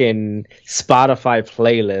a fucking Spotify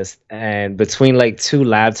playlist and between like two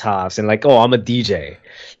laptops and like, oh, I'm a DJ.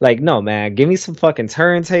 Like, no, man, give me some fucking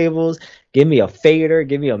turntables. Give me a fader.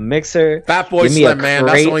 Give me a mixer. Fatboy Slim, man.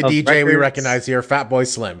 That's the only DJ we recognize here. Fatboy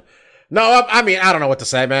Slim. No, I mean, I don't know what to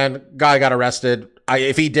say, man. Guy got arrested.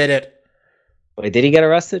 If he did it. Wait, did he get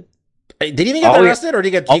arrested? Did he even get arrested, or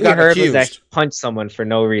did he got accused? Was that he punched someone for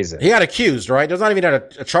no reason. He got accused, right? There's not even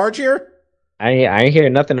a charge here? I ain't hear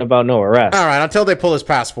nothing about no arrest. All right, until they pull his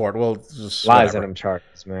passport, we'll just lies in them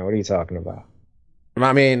charges, man. What are you talking about?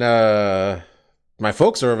 I mean, my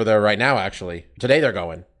folks are over there right now, actually. Today they're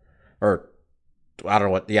going. Or, I don't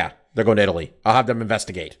know what. Yeah, they're going to Italy. I'll have them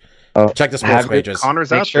investigate. Check the sports pages.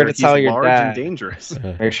 Conor's out there. He's large and dangerous.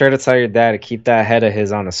 Make sure to tell your dad to keep that head of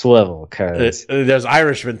his on a swivel, because there's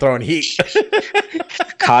Irishmen throwing heat.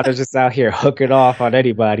 Conor's just out here hooking off on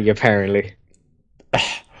anybody, apparently.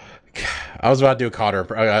 I was about to do a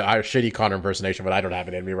shitty Conor impersonation, but I don't have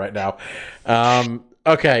it in me right now.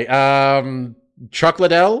 Okay. Chuck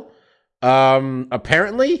Liddell,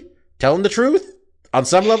 apparently telling the truth on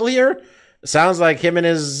some level here. Sounds like him and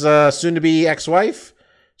his soon-to-be ex-wife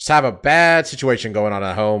just have a bad situation going on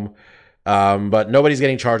at home. But nobody's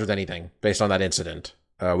getting charged with anything based on that incident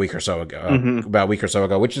about a week or so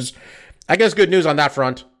ago, which is, I guess, good news on that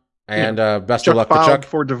front. And best of luck to Chuck.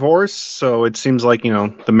 For divorce, so it seems like,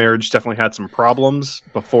 the marriage definitely had some problems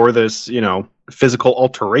before this, physical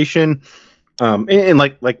alteration. And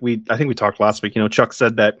like I think we talked last week, Chuck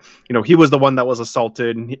said that, he was the one that was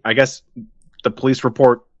assaulted. And I guess the police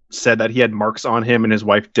report said that he had marks on him and his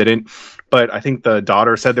wife didn't. But I think the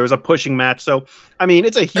daughter said there was a pushing match. So, I mean,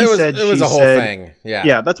 it was a whole thing. Yeah.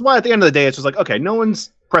 Yeah. That's why at the end of the day, it's just like, okay, no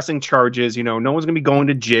one's pressing charges, no one's going to be going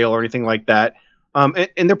to jail or anything like that. And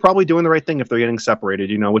they're probably doing the right thing if they're getting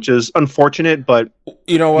separated, which is unfortunate, but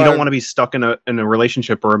you don't want to be stuck in a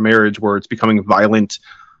relationship or a marriage where it's becoming violent.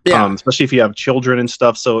 Yeah. Especially if you have children and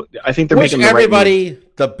stuff. So I think they're making the everybody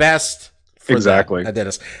the best for exactly. that,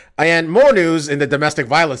 Dennis. And more news in the domestic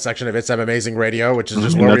violence section of It's Amazing Radio, which is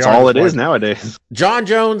just where that's all it is nowadays. John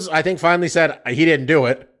Jones, I think, finally said he didn't do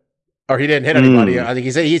it, or he didn't hit anybody. I think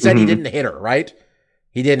he said he didn't hit her, right?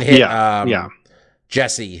 He didn't hit.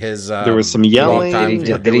 Jesse, his there was some yelling.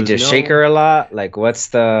 Did he just shake her a lot? Like,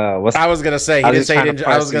 what's? I was gonna say he didn't say he didn't.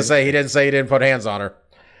 I was gonna say he didn't say he didn't put hands on her.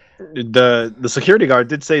 The security guard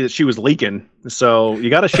did say that she was leaking, so you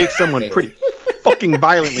got to shake someone pretty fucking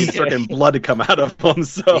violently to start getting blood to come out of them.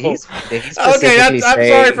 So okay, I'm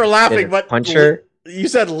sorry for laughing, but puncher, you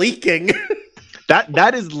said leaking.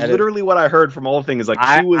 That is literally what I heard from all things. Like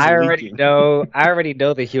she was leaking. I already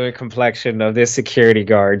know the human complexion of this security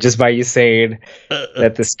guard just by you saying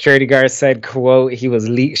that the security guard said, "quote She was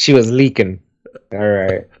leaking." All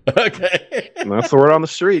right. Okay. That's the word on the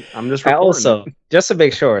street. I'm just reporting. Also, just to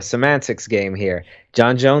make sure, semantics game here.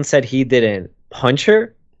 John Jones said he didn't punch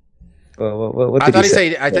her. What did he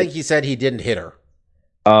say? I think he said he didn't hit her.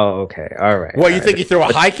 Oh, okay. All right. Well, you think he threw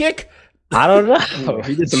a high kick? I don't know.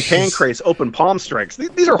 He did some pancrase, open palm strikes.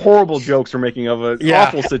 These are horrible jokes we're making of an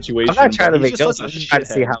awful situation. I'm not trying to make jokes. I'm trying to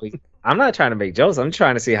see how I'm not trying to make jokes. I'm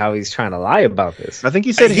trying to see how he's trying to lie about this. I think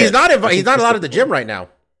he said he's not allowed at the gym right now.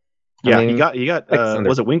 Yeah, he got.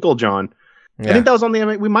 Was it Winklejohn? Yeah. I think that was on the.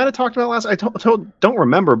 We might have talked about it last. I don't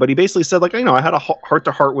remember, but he basically said like, I had a heart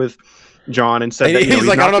to heart with John and said that, he's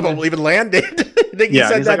like, I don't know if I'll even land it. I think he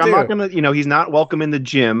said he's that like, too. I'm not gonna. He's not welcome in the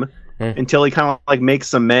gym until he kind of like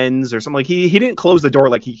makes amends or something. Like he didn't close the door.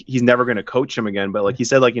 Like he's never going to coach him again. But like he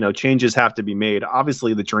said, like changes have to be made.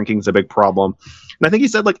 Obviously, the drinking's a big problem, and I think he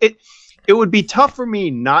said like it would be tough for me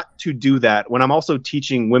not to do that when I'm also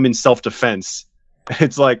teaching women self-defense.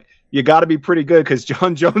 It's like, you got to be pretty good because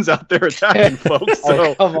John Jones out there attacking folks.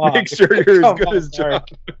 So make sure you're as good as John.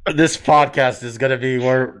 This podcast is gonna be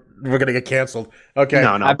we're gonna get canceled. Okay,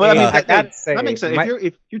 No, but I mean, that makes sense.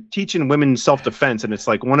 If you're teaching women self-defense and it's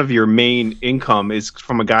like one of your main income is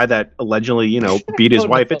from a guy that allegedly beat his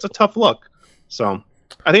wife, it's a tough look. So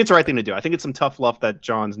I think it's the right thing to do. I think it's some tough love that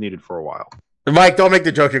John's needed for a while. Mike, don't make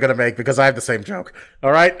the joke you're going to make because I have the same joke.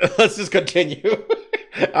 All right? Let's just continue.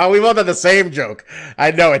 We both have the same joke.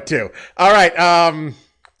 I know it too. All right.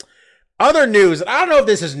 Other news. I don't know if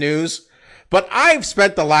this is news, but I've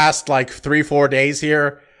spent the last 3-4 days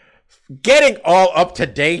here getting all up to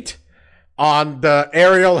date on the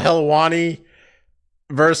Ariel Helwani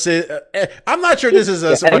versus. I'm not sure this is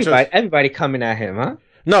everybody coming at him, huh?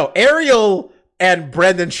 No, Ariel and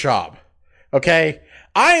Brendan Schaub. Okay.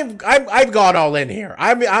 I've gone all in here.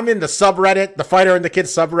 I'm in the subreddit, the Fighter and the Kid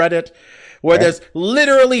subreddit, where there's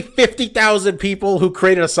literally 50,000 people who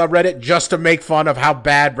created a subreddit just to make fun of how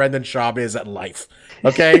bad Brendan Schaub is at life.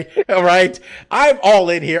 Okay, all right. I'm all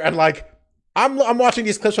in here, and I'm watching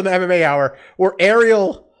these clips from the MMA Hour where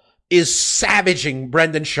Ariel is savaging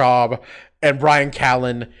Brendan Schaub and Brian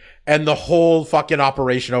Callen and the whole fucking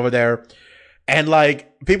operation over there. And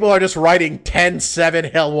people are just writing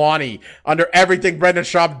 10-7 Helwani under everything Brendan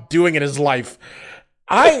Schaub doing in his life.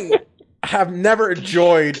 I have never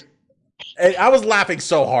enjoyed. I was laughing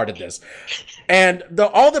so hard at this, and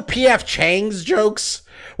all the PF Chang's jokes,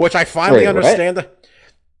 which I finally understand.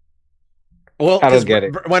 Well, I don't get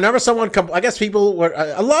it. Whenever someone I guess people were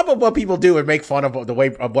a lot of what people do is make fun of the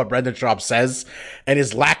way of what Brendan Schaub says and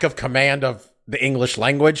his lack of command of the English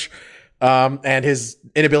language. And his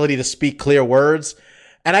inability to speak clear words.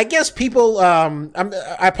 And I guess people, I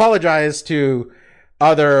apologize to my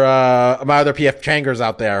other PF Changers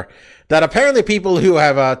out there, that apparently people who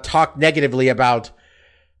have talked negatively about,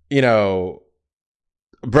 Brendan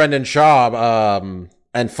Schaub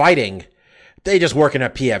and fighting, they just working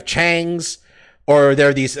at PF Chang's, or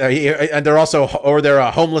they're these, and they're also, or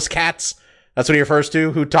they're homeless cats. That's what he refers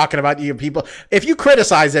to, who talking about people. If you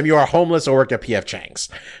criticize them, you are homeless or work at PF Chang's.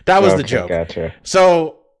 That was the joke. Gotcha.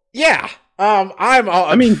 So, yeah.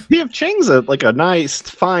 I mean, PF Chang's a nice,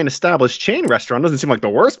 fine, established chain restaurant. Doesn't seem like the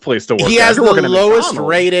worst place to work. He has the lowest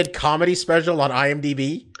rated comedy special on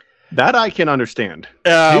IMDb. That I can understand.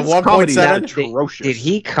 1.7. Atrocious. Did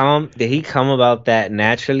he come about that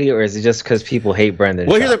naturally, or is it just because people hate Brendan?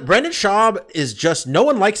 Well, here's Brendan Schaub is just no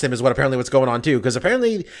one likes him. Is what apparently what's going on too. Because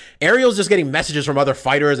apparently Ariel's just getting messages from other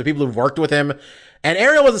fighters and people who've worked with him, and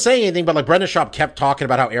Ariel wasn't saying anything, but Brendan Schaub kept talking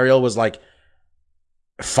about how Ariel was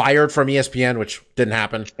fired from ESPN, which didn't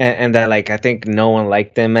happen, and that I think no one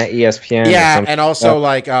liked them at ESPN. Yeah, and also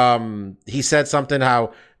he said something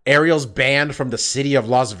how Ariel's banned from the city of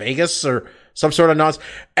Las Vegas or some sort of nonsense.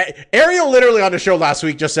 Ariel literally on the show last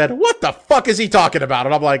week just said, "What the fuck is he talking about?"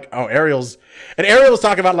 And I'm like, "Oh, Ariel was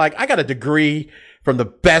talking about I got a degree from the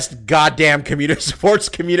best goddamn sports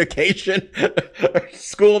communication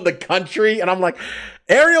school in the country," and I'm like,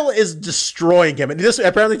 Ariel is destroying him. And this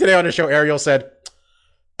apparently today on the show, Ariel said,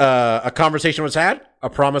 "A conversation was had, a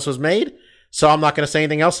promise was made, so I'm not going to say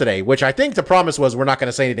anything else today." Which I think the promise was we're not going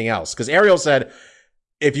to say anything else because Ariel said,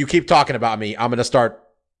 "If you keep talking about me, I'm going to start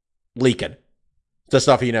leaking the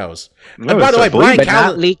stuff he knows." And by the way, Brian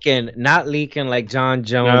Callen, not leaking like John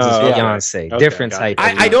Jones' fiance. Okay, different type.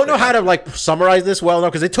 I don't know how to summarize this well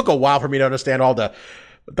enough because it took a while for me to understand all the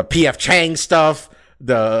PF Chang stuff.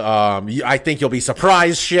 I think you'll be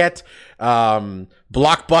surprised shit.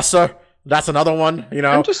 Blockbuster, that's another one.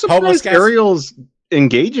 I'm just surprised Ariel's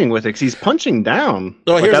engaging with it because he's punching down.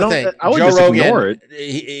 So here's the thing: I would Joe just Rogan, ignore it.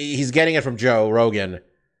 He's getting it from Joe Rogan.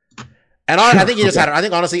 And I think he just I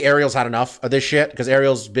think honestly Ariel's had enough of this shit because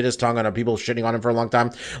Ariel's bit his tongue on people shitting on him for a long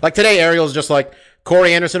time. Today, Ariel's just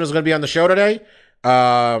Corey Anderson was going to be on the show today.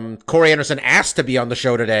 Corey Anderson asked to be on the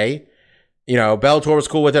show today. Bellator was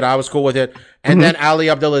cool with it. I was cool with it. And then Ali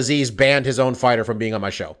Abdelaziz banned his own fighter from being on my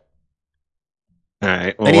show. All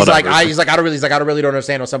right. Well, and he's I don't really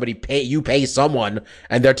understand how somebody pay someone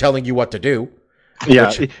and they're telling you what to do.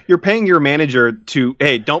 Yeah, you're paying your manager to,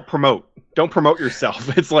 hey, don't promote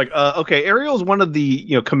yourself. It's okay, Ariel's one of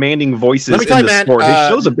the commanding voices in the sport. His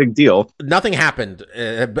show's a big deal. Nothing happened.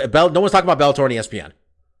 No one's talking about Bellator and ESPN.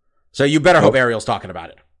 So you better hope Ariel's talking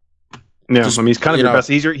about it. Yeah, he's kind of your best.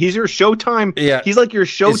 He's your Showtime. Yeah, he's like your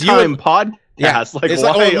Showtime pod. Yeah,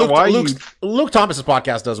 Luke Thomas's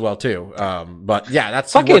podcast does well too. But yeah,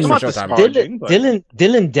 that's fucking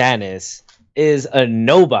Dylan Dennis is a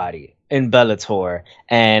nobody in Bellator,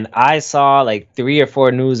 and I saw 3 or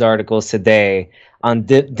 4 news articles today on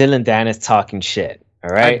Dylan Dennis talking shit. All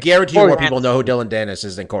right, I guarantee you more people know who Dylan Dennis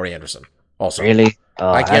is than Corey Anderson. Also, really?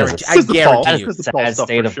 I guarantee. That is I a guarantee you. sad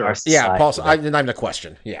state of our society. Yeah, Paul. Not even a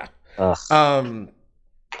question. Yeah. Ugh.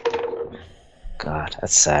 God,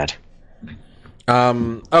 that's sad.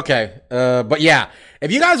 Okay. But yeah,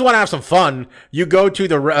 if you guys want to have some fun, you go to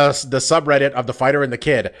the subreddit of The Fighter and the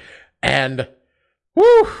Kid, and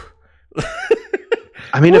woo.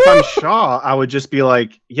 I mean, if I'm Shaw, I would just be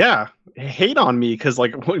like, yeah, hate on me, because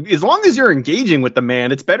like, as long as you're engaging with the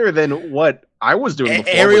man, it's better than what I was doing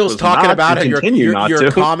before. Ariel's talking about it.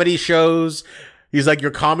 Your comedy shows. He's like,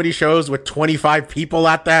 your comedy shows with 25 people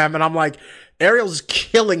at them, and I'm like, Ariel's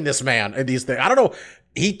killing this man in these things. I don't know.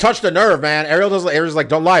 He touched a nerve, man. Ariel's like,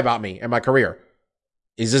 don't lie about me and my career.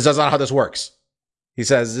 He says, that's not how this works. He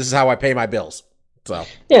says, this is how I pay my bills. So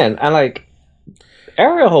yeah, and like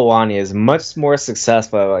Ariel Helwani is much more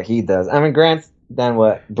successful at what he does. I mean, than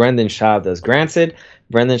what Brendan Schaub does. Granted,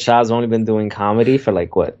 Brendan Schaub's only been doing comedy for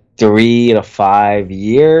like 3 to 5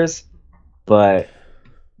 years, but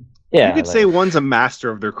yeah, you could say one's a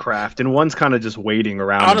master of their craft and one's kind of just waiting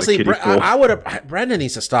around. Honestly, I would have. Brendan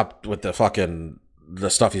needs to stop with the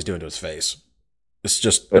stuff he's doing to his face. It's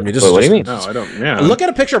just. I mean, this is. What do you mean? No, I don't. Yeah. Look at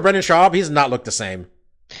a picture of Brendan Schaub. He's not looked the same.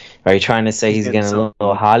 Are you trying to say he's getting a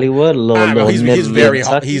little Hollywood?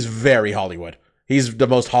 He's very Hollywood. He's the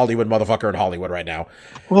most Hollywood motherfucker in Hollywood right now.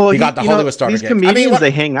 Well, he got the Hollywood star. These comedians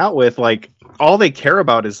they hang out with, like, all they care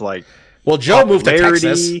about is like. Well, Joe moved to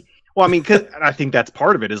Texas. Well, I mean, cause I think that's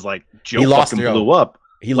part of it. Is like Joe fucking blew up.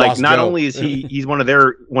 He like not only is he's one of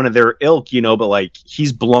their ilk, but like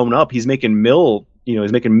he's blown up. He's making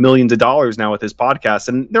he's making millions of dollars now with his podcast,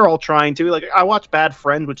 and they're all trying to. Like, I watch Bad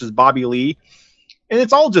Friend, which is Bobby Lee, and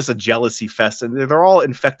it's all just a jealousy fest, and they're all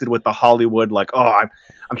infected with the Hollywood. Like, oh,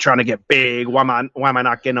 I'm trying to get big. Why am I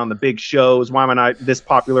not getting on the big shows? Why am I not this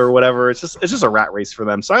popular or whatever? It's just a rat race for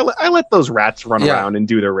them. So I let those rats run around and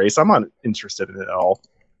do their race. I'm not interested in it at all.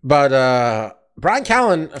 But Brian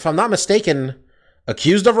Callen, if I'm not mistaken,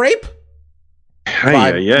 accused of rape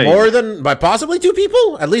by possibly 2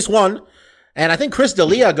 people, at least one. And I think Chris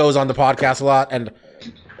D'Elia goes on the podcast a lot, and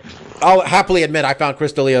I'll happily admit I found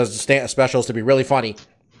Chris D'Elia's specials to be really funny.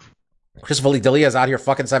 Chris D'Elia's out here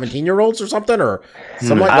fucking 17-year-olds or something, or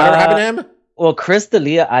something like whatever happened to him. Well, Chris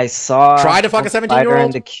D'Elia, I saw try to fuck a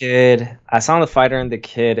 17-year-old. I saw on the Fighter and the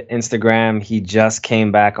Kid Instagram. He just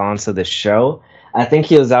came back onto the show. I think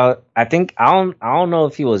he was out. I don't know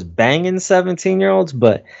if he was banging 17-year-olds,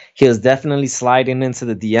 but he was definitely sliding into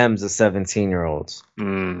the DMs of 17-year-olds.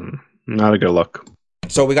 Not a good look.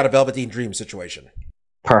 So we got a Velveteen Dream situation.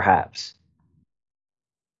 Perhaps.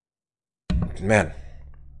 Man,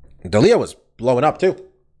 D'Elia was blowing up too.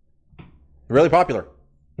 Really popular,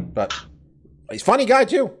 but he's a funny guy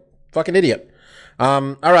too. Fucking idiot.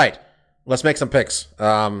 All right, let's make some picks.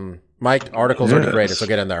 Mike, articles are great, so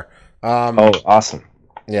get in there. Awesome.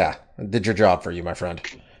 Yeah, did your job for you, my friend.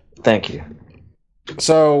 Thank you.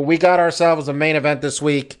 So we got ourselves a main event this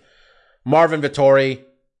week. Marvin Vettori,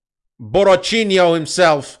 Borrachinio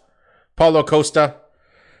himself, Paulo Costa.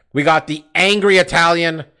 We got the angry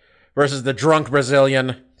Italian versus the drunk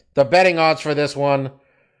Brazilian. The betting odds for this one,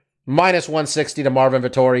 -160 to Marvin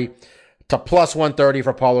Vettori to +130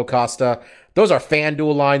 for Paulo Costa. Those are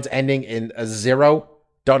FanDuel lines ending in a 0.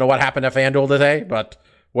 Don't know what happened to FanDuel today, but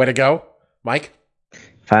way to go. Mike?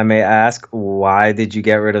 If I may ask, why did you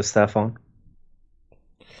get rid of Stefan?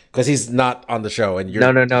 Because he's not on the show, and you're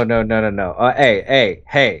No. Hey.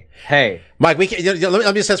 Mike, we can't, let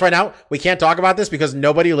me just say this right now. We can't talk about this because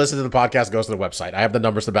nobody who listens to the podcast goes to the website. I have the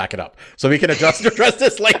numbers to back it up, so we can address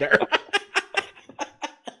this later.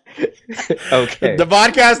 Okay. The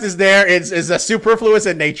podcast is there. It's a superfluous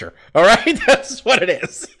in nature. All right, that's what it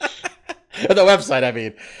is. The website, I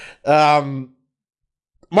mean.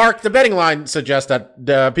 Mark, the betting line suggests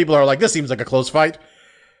that people are like, this seems like a close fight.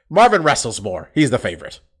 Marvin wrestles more. He's the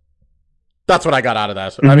favorite. That's what I got out of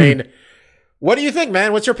that. Mm-hmm. I mean, what do you think,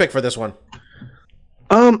 man? What's your pick for this one?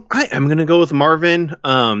 I am going to go with Marvin.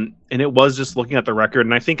 And it was just looking at the record.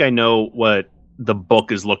 And I think I know what the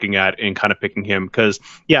book is looking at and kind of picking him. Because,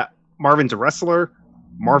 yeah, Marvin's a wrestler.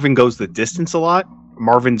 Marvin goes the distance a lot.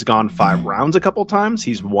 Marvin's gone 5 rounds a couple times.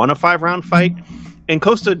 He's won a 5-round fight. And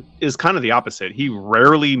Costa is kind of the opposite. He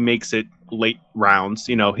rarely makes it late rounds.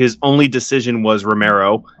 You know, his only decision was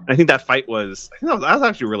Romero. And I think that fight was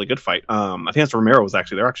actually a really good fight. I think that's Romero was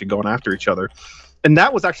they're actually going after each other. And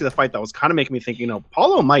that was actually the fight that was kind of making me think,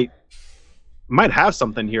 Paulo might have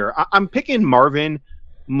something here. I'm picking Marvin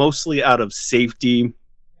mostly out of safety,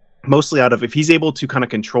 mostly out of if he's able to kind of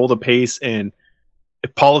control the pace, and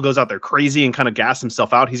if Paulo goes out there crazy and kind of gas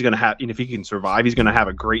himself out, he's going to have, if he can survive, he's going to have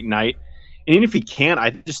a great night. And even if he can't, I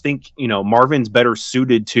just think, Marvin's better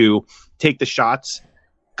suited to take the shots,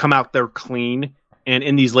 come out there clean, and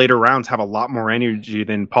in these later rounds have a lot more energy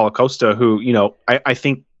than Paulo Costa, who, I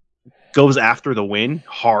think goes after the win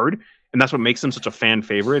hard. And that's what makes him such a fan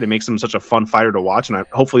favorite. It makes him such a fun fighter to watch. And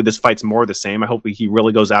hopefully this fight's more the same. I hope he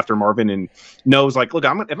really goes after Marvin and knows, like, look, if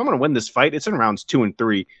I'm going to win this fight, it's in rounds 2 and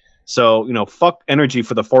 3. So, fuck energy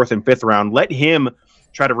for the 4th and 5th round. Let him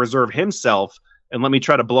try to reserve himself and let me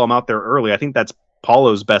try to blow him out there early. I think that's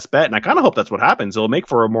Paulo's best bet. And I kind of hope that's what happens. It'll make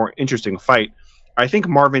for a more interesting fight. I think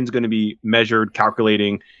Marvin's going to be measured,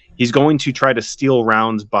 calculating. He's going to try to steal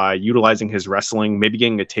rounds by utilizing his wrestling, maybe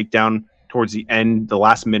getting a takedown towards the end, the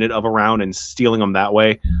last minute of a round, and stealing them that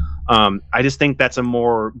way. I just think that's a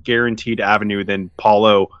more guaranteed avenue than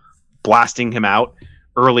Paulo blasting him out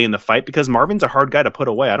early in the fight, because Marvin's a hard guy to put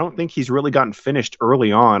away. I don't think he's really gotten finished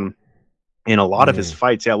early on in a lot of his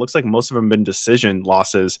fights. Yeah, it looks like most of them have been decision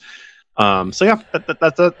losses. So yeah,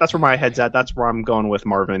 that's where my head's at. That's where I'm going with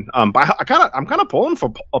Marvin. But I'm kind of pulling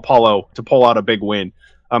for Paulo to pull out a big win.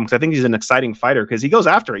 Because I think he's an exciting fighter, because he goes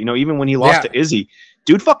after it. Even when he lost to Izzy,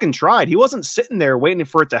 dude fucking tried. He wasn't sitting there waiting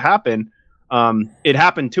for it to happen. It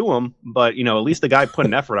happened to him, but at least the guy put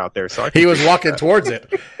an effort out there. So he was walking towards it.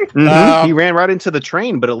 He ran right into the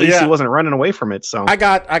train, but at least he wasn't running away from it. So I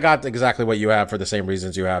got exactly what you have for the same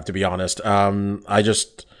reasons you have, to be honest.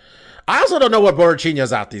 I also don't know what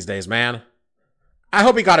Borrachino's out these days, man. I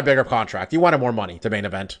hope he got a bigger contract. He wanted more money to main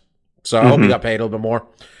event, so I hope he got paid a little bit more.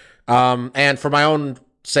 And for my own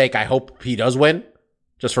sake, I hope he does win,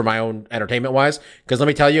 just for my own entertainment wise. Because let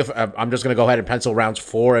me tell you, I'm just going to go ahead and pencil rounds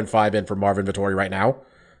 4 and 5 in for Marvin Vettori right now.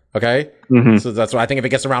 Okay, so that's why I think if it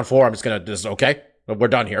gets to round 4, I'm just going to okay, we're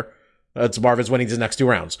done here. It's Marvin's winning his next 2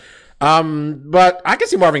 rounds. But I can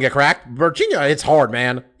see Marvin get cracked. Virginia, it's hard,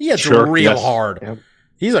 man. He hits real hard. Yep.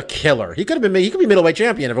 He's a killer. He could be middleweight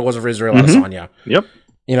champion if it wasn't for Israel Adesanya. Yep.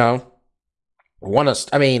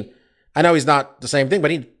 I know he's not the same thing,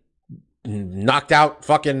 but he knocked out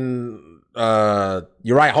fucking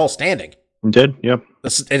Uriah Hall standing. He did, yep.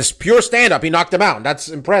 It's pure stand up. He knocked him out. That's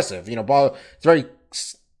impressive. It's a very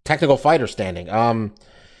technical fighter standing.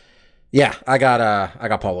 Yeah, I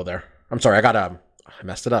got Paulo there. I'm sorry, I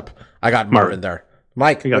messed it up. I got Marvin there.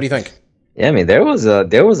 Mike, what do you think? Yeah, I mean, there was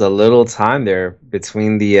a little time there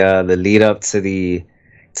between the lead up to the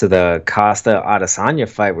Costa Adesanya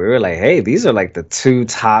fight where we were like, hey, these are like the 2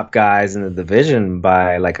 top guys in the division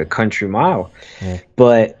by like a country mile.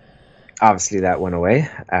 But obviously that went away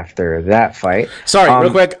after that fight. Sorry,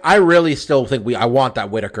 real quick, I really still think I want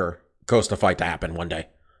that Whitaker Costa fight to happen one day,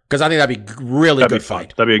 because I think that'd be really good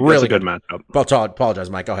fight. That'd be really good matchup. Apologize,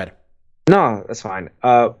 Mike. Go ahead. No, that's fine.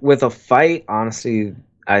 With a fight, honestly,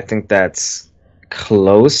 I think that's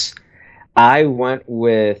close. I went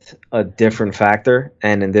with a different factor,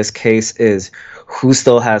 and in this case is who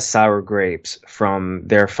still has sour grapes from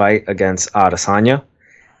their fight against Adesanya.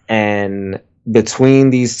 And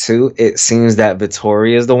between these two, it seems that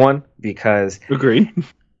Vettori is the one, because agreed.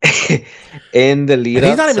 In the lead up,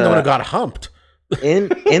 he's not even the one who got humped. In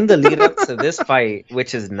the lead up to this fight,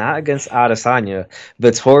 which is not against Adesanya,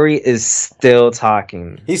 Vettori is still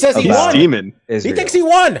talking. He says he won. Steaming. He thinks he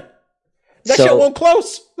won. That shit won't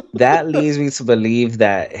close. That leads me to believe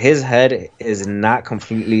that his head is not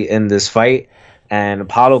completely in this fight, and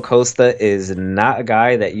Paulo Costa is not a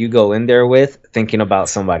guy that you go in there with thinking about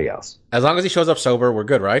somebody else. As long as he shows up sober, we're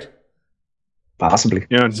good, right? Possibly.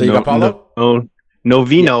 Yeah. So you got Paulo? No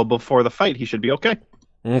vino before the fight. He should be okay.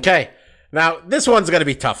 Okay. Now, this one's going to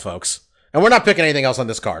be tough, folks. And we're not picking anything else on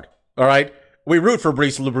this card. All right? We root for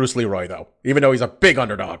Bruce Leroy, though, even though he's a big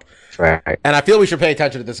underdog. Right. And I feel we should pay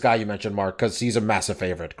attention to this guy you mentioned, Mark, because he's a massive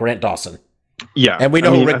favorite, Grant Dawson. Yeah. And we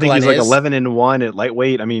know who Rick Glenn is. He's like 11-1 at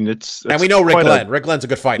lightweight. I mean, it's and we know Rick Glenn. Rick Glenn's a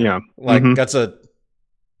good fighter. Yeah. Like,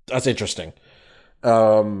 that's interesting.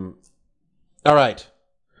 All right.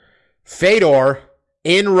 Fedor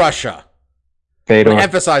in Russia. Fedor.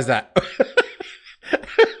 Emphasize that.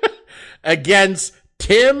 Against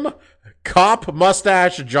Tim Cop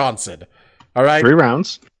Mustache Johnson. All right. 3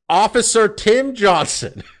 rounds. Officer Tim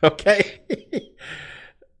Johnson. Okay.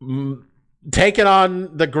 Taking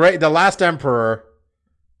on the last emperor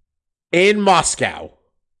in Moscow.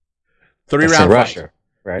 3-round fight. Russia,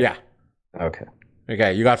 right? Yeah. Okay.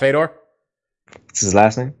 You got Fedor? What's his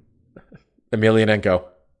last name? Emelianenko.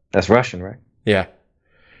 That's Russian, right? Yeah.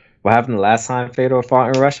 What happened the last time Fedor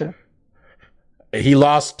fought in Russia? He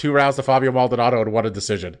lost 2 rounds to Fabio Maldonado and won a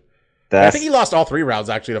decision. I think he lost all 3 rounds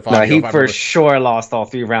actually to Fabio. No, he for sure lost all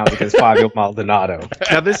 3 rounds against Fabio Maldonado.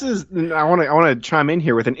 Now this is I want to chime in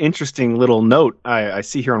here with an interesting little note I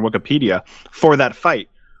see here on Wikipedia for that fight.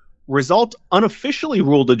 result unofficially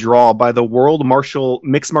ruled a draw by the World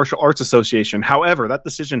Mixed Martial Arts Association. However, that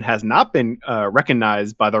decision has not been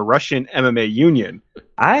recognized by the Russian MMA Union.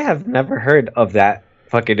 I have never heard of that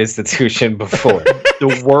fucking institution before.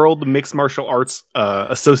 The World Mixed Martial Arts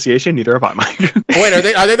Association. Neither have I, Mike. Wait,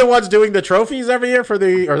 are they the ones doing the trophies every year for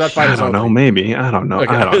the, or that fight? I don't know. Maybe. I don't know.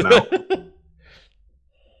 Okay. I don't know.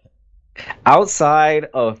 Outside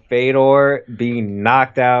of Fedor being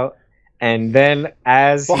knocked out, and then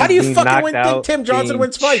as Well, how do you being fucking knocked out, think Tim Johnson being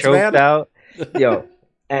wins fights, choked man? Out, yo,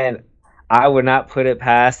 and I would not put it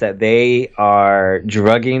past that they are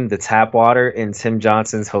drugging the tap water in Tim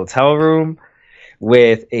Johnson's hotel room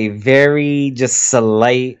with a very just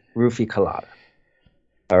slight roofie colada.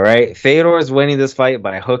 All right, Fedor is winning this fight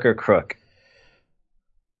by hook or crook.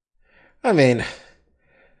 I mean,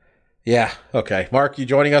 yeah, okay. Mark, you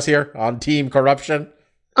joining us here on Team Corruption?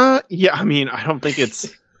 Yeah, I mean, I don't think it's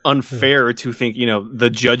unfair to think, the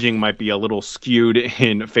judging might be a little skewed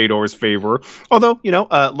in Fedor's favor. Although,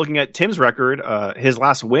 looking at Tim's record, his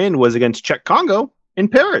last win was against Czech Congo in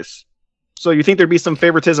Paris. So you think there'd be some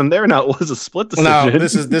favoritism there? No, it was a split decision. No,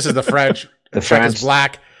 this is the French. The Czech French. is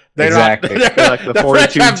black. They're Exactly. not. They're like the the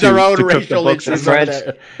French 42 have their own to cook the racial books.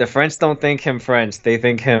 issues. The French don't think him French; they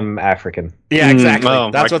think him African. Yeah, exactly.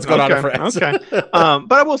 Oh, That's what's going on in okay, France. Okay.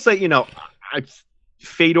 But I will say,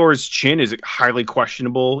 Fedor's chin is highly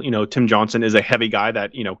questionable. Tim Johnson is a heavy guy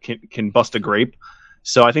that, can bust a grape.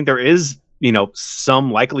 So I think there is,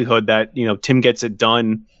 some likelihood that, Tim gets it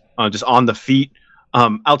done just on the feet.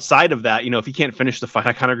 Outside of that, if he can't finish the fight,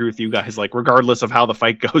 I kind of agree with you guys. Like, regardless of how the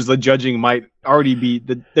fight goes, the judging might already be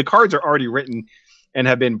the cards are already written and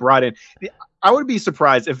have been brought in. I would be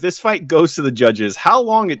surprised if this fight goes to the judges, how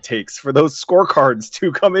long it takes for those scorecards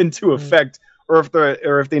to come into effect, or if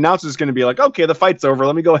the announcer is going to be like, okay, the fight's over.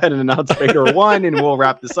 Let me go ahead and announce Fedor won, and we'll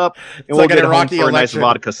wrap this up, and we'll like get an home Iraqi for a nice election.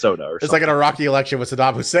 vodka soda or It's something. like an Iraqi election with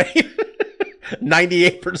Saddam Hussein.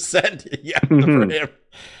 98%. Yeah, for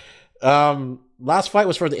him. Last fight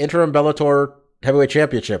was for the interim Bellator heavyweight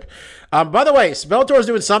championship. By the way, Bellator is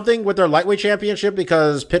doing something with their lightweight championship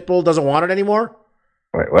because Pitbull doesn't want it anymore.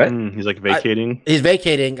 Wait, what? He's like vacating. He's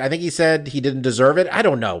vacating. I think he said he didn't deserve it. I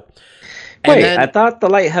don't know. And Wait, then, I thought the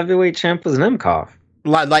light heavyweight champ was Nemkov.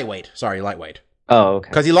 lightweight. Sorry, lightweight. Oh, okay.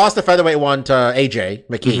 Because he lost the featherweight one to AJ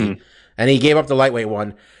McKee, and he gave up the lightweight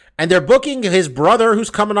one. And they're booking his brother, who's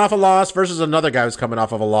coming off a loss, versus another guy who's coming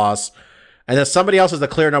off of a loss. And then somebody else is the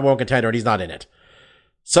clear number one contender, and he's not in it.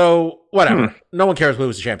 So, whatever. No one cares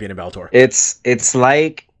who's the champion in Bellator. It's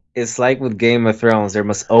like with Game of Thrones. There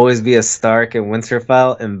must always be a Stark in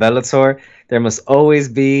Winterfell. In Bellator, there must always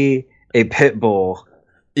be a Pitbull.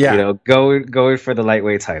 Yeah. Going for the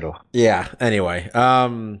lightweight title. Yeah. Anyway. So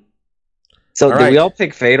All did right. we all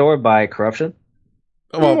pick Fedor by corruption?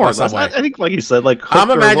 Well, More or some less. way. I think, like you said, like I'm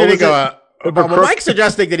Hooker, what imagining was it? Mike's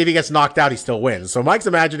suggesting that if he gets knocked out, he still wins. So Mike's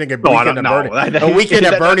imagining a No, I weekend don't at know. Bernie, a weekend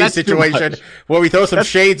at Bernie That's too situation much. where we throw some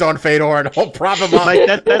shades on Fedor and he'll prop him up.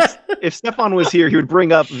 Like that's if Stefan was here, he would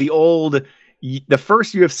bring up the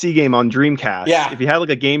first UFC game on Dreamcast. Yeah. If you had like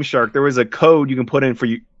a Game Shark, there was a code you can put in for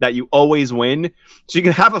you that you always win. So you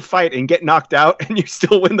can have a fight and get knocked out, and you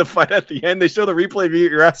still win the fight at the end. They show the replay of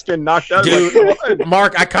your ass getting knocked out. Dude, Like, come on.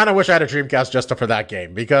 Mark, I kind of wish I had a Dreamcast just for that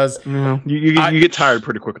game because you get tired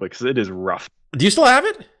pretty quickly because it is rough. do you still have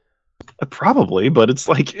it? Probably, but it's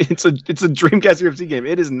like it's a Dreamcast UFC game.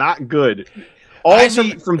 It is not good.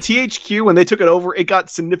 From THQ when they took it over, it got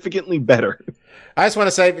significantly better. I just want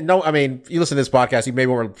to say, no, I mean, you listen to this podcast, you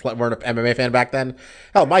maybe weren't an MMA fan back then.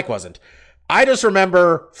 Hell, Mike wasn't. I just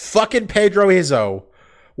remember fucking Pedro Izzo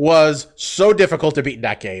was so difficult to beat in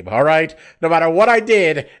that game, all right? No matter what I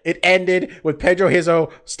did, it ended with Pedro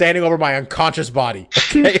Izzo standing over my unconscious body.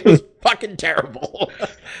 Okay? It was fucking terrible.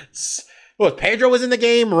 Pedro was in the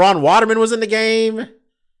game. Ron Waterman was in the game.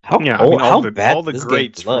 How bad all the this game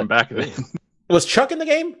greats from looked. back then. Was Chuck in the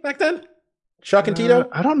game back then? Chuck and Tito?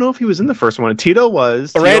 I don't know if he was in the first one. Tito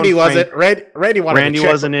was. Randy Tito and wasn't. Randy wanted Randy to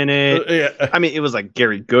check. wasn't in it. Yeah. I mean, it was like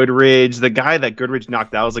Gary Goodridge. The guy that Goodridge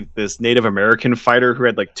knocked out was like this Native American fighter who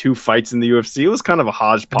had like 2 fights in the UFC. It was kind of a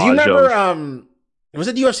hodgepodge. Do you remember? of, Was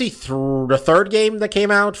it the UFC the third game that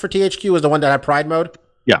came out for THQ? Was the one that had Pride mode?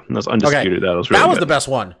 yeah, that was undisputed. That was really That was good. the best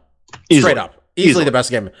one. Easily. Straight up, easily the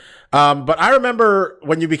best game. But I remember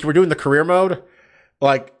when you were doing the career mode,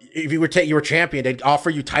 like if you were champion, they'd offer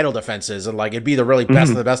you title defenses and like it'd be the really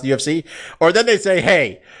best of the best in the UFC. Or then they say,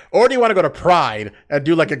 hey, or do you want to go to Pride and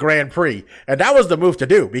do like a Grand Prix? And that was the move to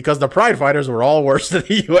do because the Pride fighters were all worse than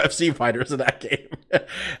the UFC fighters in that game.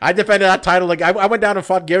 I defended that title. Like I went down and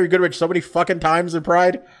fought Gary Goodridge so many fucking times in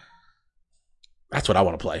Pride. That's what I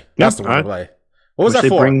want to play. That's the one to play. What was that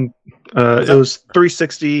for? It was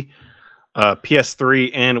 360,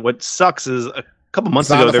 PS3, and what sucks is a couple months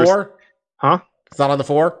ago there's 4? Huh? It's not on the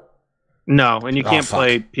 4? No, and you can't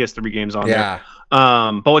play PS3 games on there.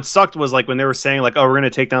 But what sucked was like when they were saying like, oh, we're gonna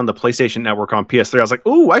take down the PlayStation Network on PS3. I was like,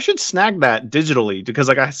 ooh, I should snag that digitally because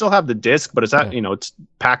like I still have the disc, but it's it's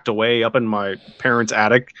packed away up in my parents'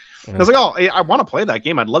 attic. I was like, oh, I want to play that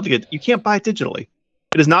game. I'd love to get. You can't buy it digitally.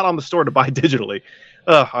 It is not on the store to buy digitally.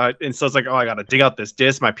 And so it's like, oh, I gotta dig out this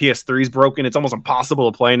disc. My PS3 is broken. It's almost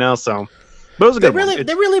impossible to play now. So, but it was a good one.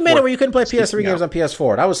 They really made it where you couldn't play PS3 games on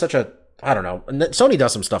PS4. That was such a I don't know. Sony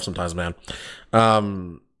does some stuff sometimes, man.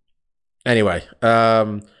 Anyway,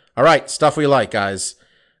 all right, stuff we like, guys.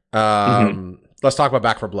 Let's talk about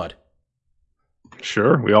Back 4 Blood.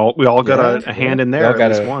 Sure, we all got a hand in there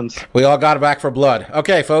at least once. We all got a Back 4 Blood.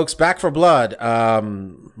 Okay, folks, Back 4 Blood.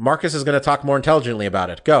 Marcus is going to talk more intelligently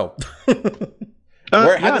about it. Go. How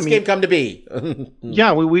did this game come to be?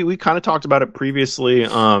 Yeah, we kind of talked about it previously.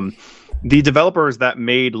 The developers that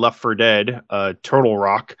made Left 4 Dead, Turtle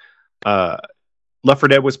Rock, Left 4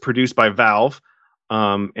 Dead was produced by Valve.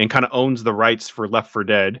 And kind of owns the rights for Left 4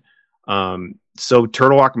 Dead. So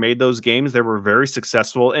Turtle Rock made those games. They were very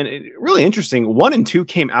successful and really interesting. 1 and 2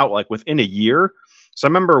 came out like within a year. So I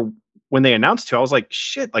remember when they announced 2, I was like,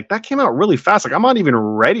 shit, like that came out really fast. Like I'm not even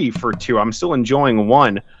ready for 2. I'm still enjoying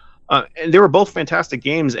 1. And they were both fantastic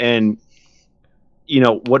games. And, you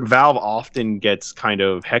know, what Valve often gets kind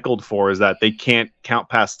of heckled for is that they can't count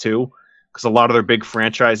past 2. Because a lot of their big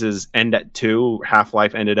franchises end at 2.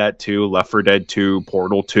 Half-Life ended at 2. Left 4 Dead 2.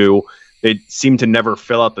 Portal 2. They seem to never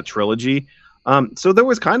fill out the trilogy. So there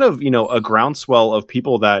was kind of, a groundswell of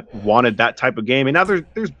people that wanted that type of game. And now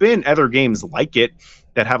there's been other games like it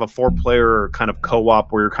that have a 4-player kind of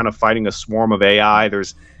co-op where you're kind of fighting a swarm of AI.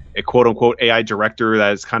 There's a quote-unquote AI director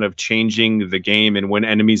that is kind of changing the game and when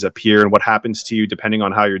enemies appear and what happens to you depending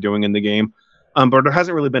on how you're doing in the game. But there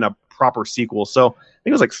hasn't really been a proper sequel. So I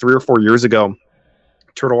think it was like 3 or 4 years ago,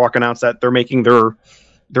 Turtle Rock announced that they're making their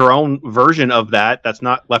own version of that. That's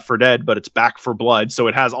not Left 4 Dead, but it's Back 4 Blood. So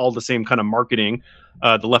it has all the same kind of marketing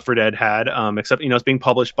the Left 4 Dead had, except, it's being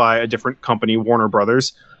published by a different company, Warner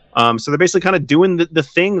Brothers. So they're basically kind of doing the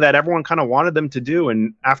thing that everyone kind of wanted them to do.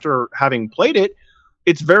 And after having played it,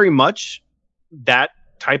 it's very much that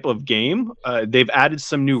type of game. They've added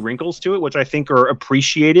some new wrinkles to it, which I think are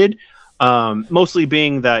appreciated. Mostly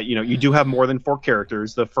being that, you do have more than 4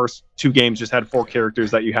 characters. The first 2 games just had 4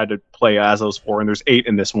 characters that you had to play as those 4, and there's 8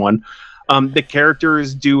 in this one. The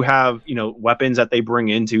characters do have, weapons that they bring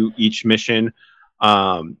into each mission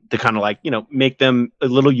to kind of make them a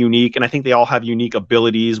little unique. And I think they all have unique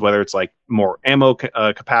abilities, whether it's like more ammo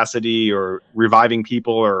capacity or reviving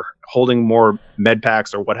people or holding more med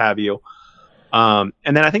packs or what have you. And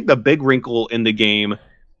then I think the big wrinkle in the game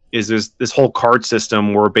is there's this whole card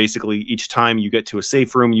system where basically each time you get to a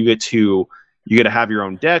safe room, you get to have your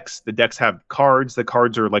own decks. The decks have cards. The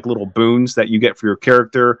cards are like little boons that you get for your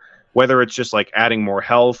character, whether it's just like adding more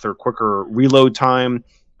health or quicker reload time.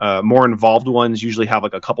 More involved ones usually have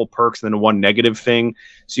like a couple perks and then one negative thing.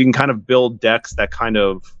 So you can kind of build decks that kind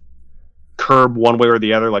of curb one way or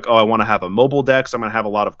the other. Like, oh, I want to have a mobile deck, so I'm going to have a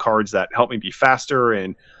lot of cards that help me be faster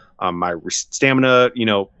and my stamina,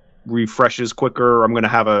 refreshes quicker. I'm going to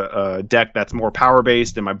have a deck that's more power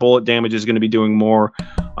based and my bullet damage is going to be doing more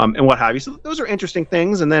and what have you. So those are interesting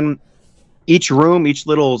things. And then each room, each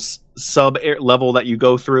little sub level that you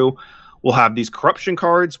go through will have these corruption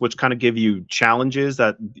cards, which kind of give you challenges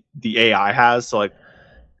that the AI has. So like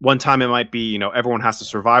one time it might be, everyone has to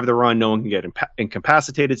survive the run. No one can get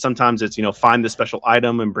incapacitated. Sometimes it's, find the special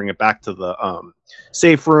item and bring it back to the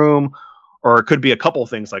safe room. Or it could be a couple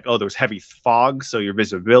things like, oh, there's heavy fog, so your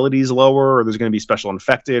visibility is lower, or there's going to be special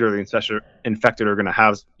infected, or the special infected are going to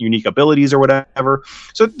have unique abilities or whatever.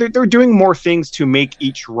 So they're doing more things to make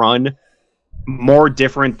each run more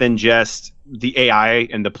different than just the AI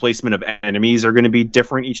and the placement of enemies are going to be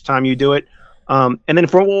different each time you do it. And then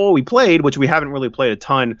from what we played, which we haven't really played a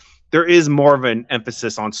ton, there is more of an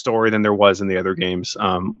emphasis on story than there was in the other games.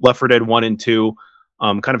 Left 4 Dead 1 and 2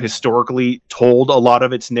 kind of historically told a lot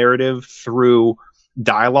of its narrative through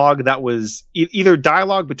dialogue that was either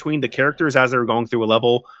dialogue between the characters as they were going through a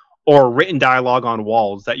level or written dialogue on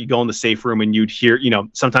walls that you go in the safe room and you'd hear,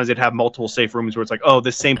 sometimes they'd have multiple safe rooms where it's like, oh,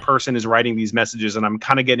 this same person is writing these messages and I'm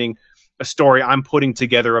kind of getting a story I'm putting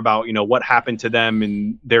together about, what happened to them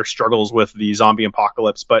and their struggles with the zombie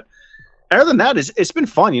apocalypse. But other than that, it's been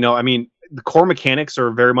fun. The core mechanics are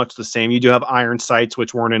very much the same. You do have iron sights,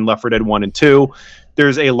 which weren't in Left 4 Dead 1 and 2.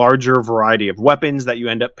 There's a larger variety of weapons that you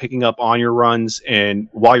end up picking up on your runs. And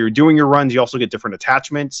while you're doing your runs, you also get different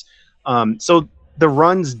attachments. So the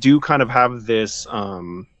runs do kind of have this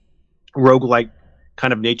roguelike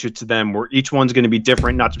kind of nature to them, where each one's going to be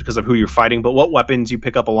different, not just because of who you're fighting, but what weapons you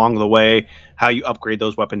pick up along the way, how you upgrade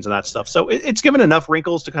those weapons and that stuff. So it's given enough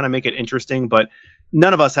wrinkles to kind of make it interesting, but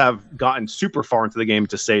none of us have gotten super far into the game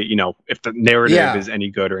to say, if the narrative is any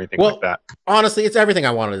good or anything like that. Honestly, it's everything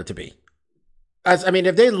I wanted it to be.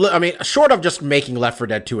 Short of just making Left 4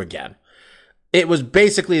 Dead 2 again, it was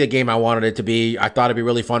basically the game I wanted it to be. I thought it'd be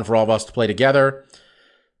really fun for all of us to play together.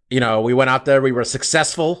 We went out there, we were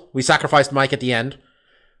successful. We sacrificed Mike at the end.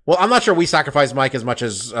 Well, I'm not sure we sacrificed Mike as much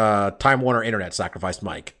as Time Warner Internet sacrificed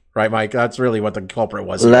Mike. Right, Mike? That's really what the culprit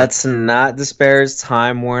was. Let's not disparage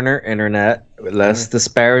Time Warner Internet. Let's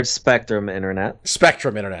disparage Spectrum Internet.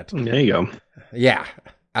 Spectrum Internet. There you go. Yeah,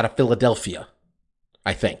 out of Philadelphia,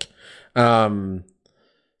 I think. But I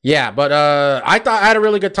thought I had a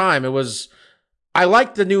really good time. I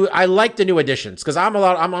liked the new additions, because I'm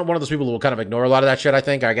one of those people who will kind of ignore a lot of that shit. I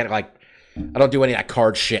think I don't do any of that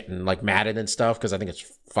card shit and like Madden and stuff, because I think it's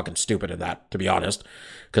fucking stupid in that, to be honest,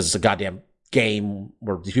 because it's a goddamn game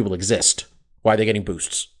where these people exist. Why are they getting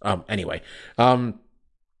boosts? Anyway,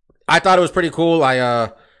 I thought it was pretty cool.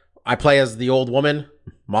 I play as the old woman,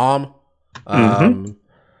 Mom.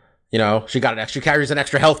 She carries an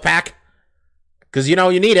extra health pack because you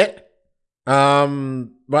need it.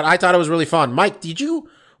 But I thought it was really fun. Mike, we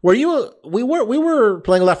were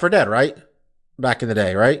playing Left 4 Dead, right? Back in the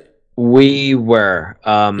day, right? We were.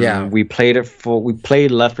 We played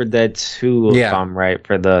Left 4 Dead 2, if I'm right,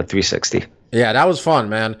 for the 360. Yeah, that was fun,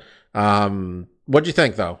 man. What'd you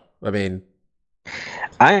think, though?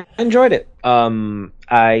 I enjoyed it.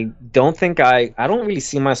 I don't really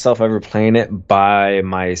see myself ever playing it by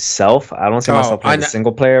myself. I don't see myself playing a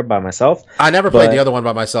single player by myself. I never played the other one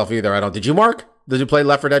by myself either. Did you, Mark? Did you play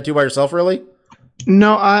Left 4 Dead 2 by yourself, really?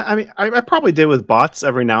 No, I probably did with bots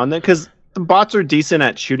every now and then, because the bots are decent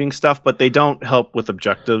at shooting stuff, but they don't help with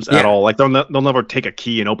objectives at all. Like they'll never take a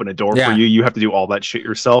key and open a door for you. You have to do all that shit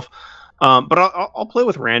yourself. But I'll play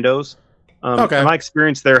with randos. My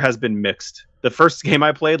experience there has been mixed. The first game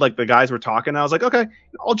I played, like the guys were talking, I was like, okay,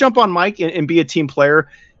 I'll jump on Mike and be a team player.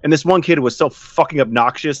 And this one kid was so fucking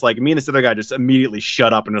obnoxious. Like me and this other guy just immediately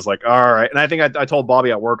shut up and was like, all right. And I think I told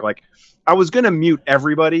Bobby at work, like I was going to mute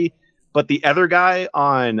everybody, but the other guy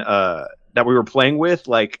on that we were playing with,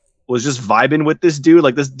 like, was just vibing with this dude.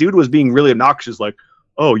 Like this dude was being really obnoxious. Like,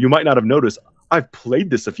 oh, you might not have noticed, I've played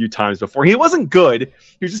this a few times before. He wasn't good.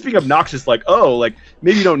 He was just being obnoxious, like, oh, like,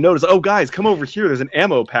 maybe you don't notice. Oh, guys, come over here. There's an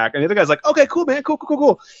ammo pack. And the other guy's like, okay, cool, man.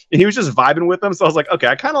 Cool. And he was just vibing with them. So I was like, okay,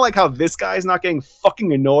 I kind of like how this guy's not getting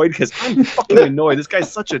fucking annoyed, because I'm fucking annoyed. This guy's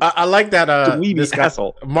such a I like that this guy,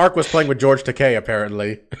 asshole. Mark was playing with George Takei,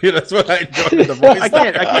 apparently. That's what I enjoyed the voice. I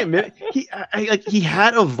can't admit it. He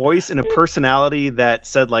had a voice and a personality that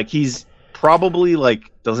said, like, he's probably, like,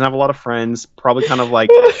 doesn't have a lot of friends, probably kind of, like,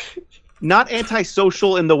 not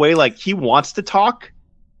antisocial in the way, like, he wants to talk,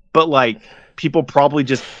 but, like, people probably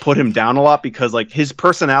just put him down a lot because, like, his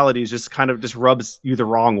personality is just kind of just rubs you the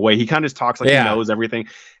wrong way. He kind of just talks like he knows everything.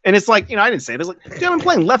 And it's like, I didn't say this. Like, dude, I've been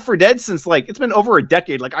playing Left 4 Dead since, like, it's been over a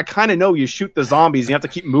decade. Like, I kind of know you shoot the zombies, you have to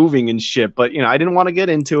keep moving and shit. But, I didn't want to get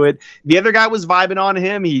into it. The other guy was vibing on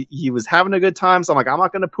him. He was having a good time. So I'm like, I'm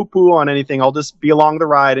not going to poo-poo on anything. I'll just be along the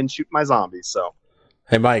ride and shoot my zombies. So.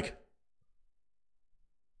 Hey, Mike.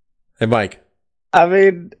 I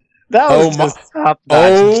mean, that was just top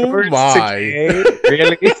notch.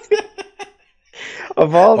 Really?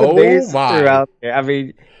 Of all the names throughout there, I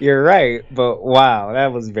mean, you're right, but wow,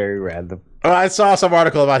 that was very random. I saw some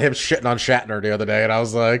article about him shitting on Shatner the other day, and I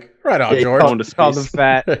was like, right on, George. Called him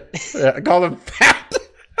fat. I called him fat.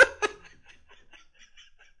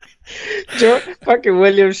 Fucking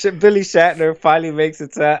Billy Shatner finally makes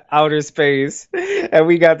it to outer space, and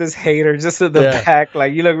we got this hater just in the back,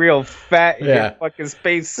 like, you look real fat in your fucking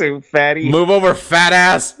spacesuit, fatty. Move over, fat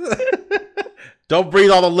ass. Don't breathe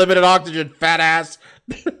all the limited oxygen, fat ass.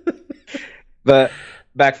 But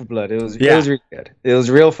Back 4 Blood, it was really good. It was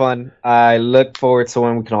real fun. I look forward to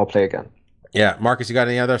when we can all play again. Yeah, Marcus, you got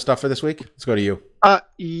any other stuff for this week? Let's go to you.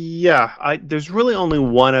 There's really only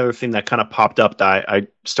one other thing that kind of popped up that I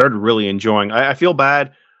started really enjoying. I feel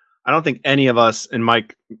bad. I don't think any of us, and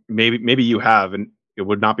Mike, maybe you have, and it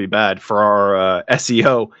would not be bad for our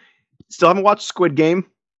SEO. Still haven't watched Squid Game.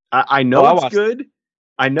 I know it's good.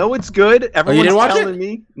 I know it's good. Everyone's telling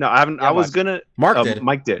me. No, I haven't. Yeah, I was gonna. Mark did.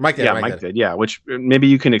 Mike did. Mike did. Yeah, which maybe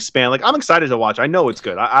you can expand. Like, I'm excited to watch. I know it's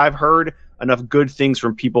good. I've heard enough good things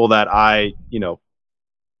from people that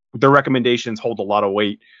their recommendations hold a lot of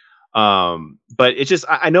weight. But it's just,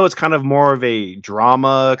 I know it's kind of more of a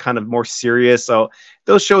drama, kind of more serious. So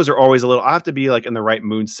those shows are always a little. I have to be like in the right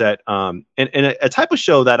mood set. And a type of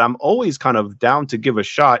show that I'm always kind of down to give a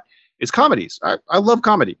shot is comedies. I love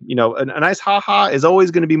comedy. You know, a nice haha is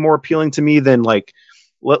always going to be more appealing to me than like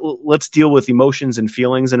let's deal with emotions and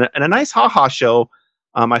feelings. And a nice haha show.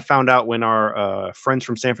 I found out when our friends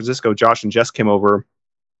from San Francisco, Josh and Jess, came over.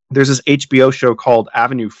 There's this HBO show called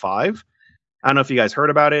Avenue 5. I don't know if you guys heard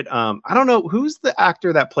about it. I don't know who's the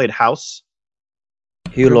actor that played House.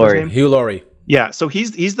 Hugh Laurie. Hugh Laurie. Yeah, so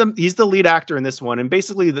he's the lead actor in this one, and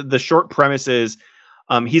basically the short premise is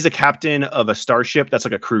he's a captain of a starship that's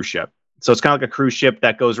like a cruise ship. So it's kind of like a cruise ship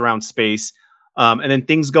that goes around space, and then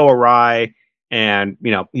things go awry, and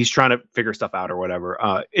you know he's trying to figure stuff out or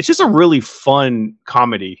whatever. It's just a really fun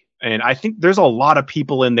comedy, and I think there's a lot of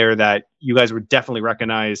people in there that you guys would definitely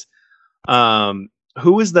recognize.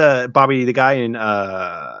 Who is the guy in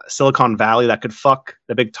Silicon Valley that could fuck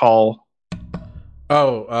the big tall?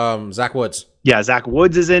 Oh, Zach Woods. Yeah, Zach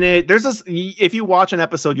Woods is in it. There's this. If you watch an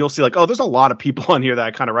episode, you'll see like, oh, there's a lot of people on here that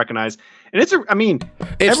I kind of recognize. And if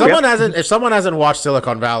someone hasn't watched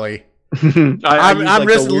Silicon Valley, I'm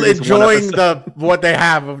just enjoying what they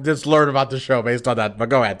have. Just learn about the show based on that. But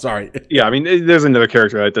go ahead. Sorry. Yeah, I mean, there's another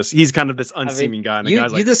character like this. He's kind of this unseeming guy. And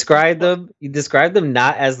You described them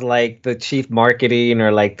not as like the chief marketing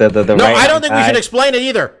or like the. No, I don't think we should explain it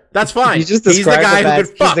either. That's fine. You just he's the guy who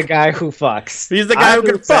could fuck. He's the guy who fucks. He's the guy who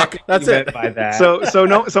can fuck. That's it. By that. So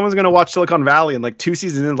someone's gonna watch Silicon Valley and like 2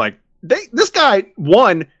 seasons in, like this guy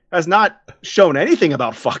has not shown anything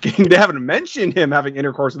about fucking. They haven't mentioned him having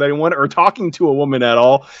intercourse with anyone or talking to a woman at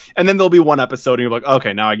all. And then there'll be one episode and you're like,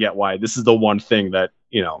 okay, now I get why. This is the one thing that,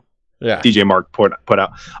 you know, DJ Mark put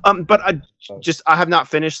out. But I have not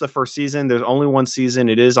finished the first season. There's only one season.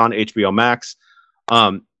 It is on HBO Max.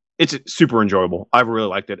 It's super enjoyable. I've really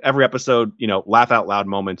liked it. Every episode, you know, laugh out loud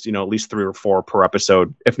moments, you know, at least 3 or 4 per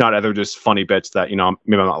episode. If not other just funny bits that, you know,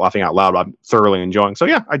 maybe I'm not laughing out loud, but I'm thoroughly enjoying. So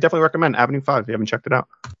yeah, I definitely recommend Avenue 5 if you haven't checked it out.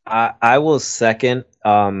 I will second.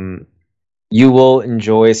 You will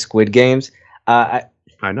enjoy Squid Games. I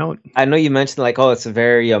know it. I know you mentioned like, oh, it's a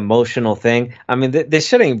very emotional thing. I mean, this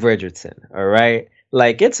shit ain't Bridgerton, all right?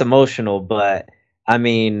 Like, it's emotional, but I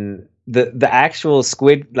mean, the actual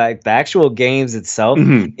Squid, like the actual games itself,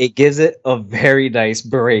 it gives it a very nice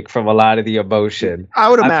break from a lot of the emotion. I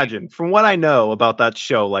would imagine, from what I know about that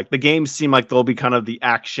show, like the games seem like they'll be kind of the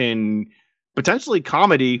action, potentially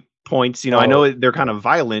comedy points. You know, I know they're kind of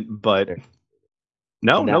violent, but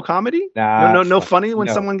no comedy, no funny when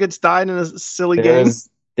someone gets died in a silly game.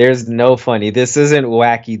 There's no funny. This isn't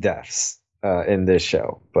wacky deaths in this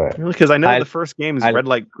show, but because I know the first game is red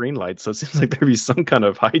light, green light, so it seems like there'd be some kind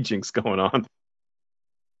of hijinks going on.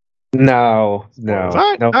 No.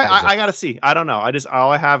 I gotta see. I don't know.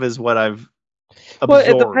 All I have is what I've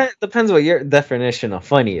absorbed. Well, it depends what your definition of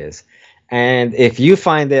funny is, and if you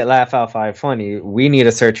find it laugh out loud funny, we need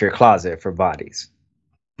to search your closet for bodies.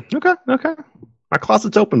 Okay. My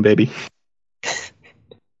closet's open, baby.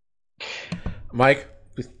 Mike,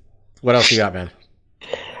 what else you got, man?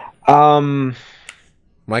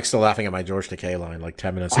 Mike's still laughing at my George Takei line like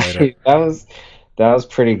 10 minutes later. that was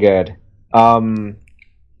pretty good.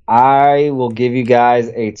 I will give you guys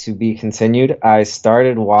a to be continued. I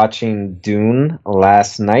started watching Dune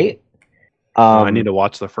last night. I need to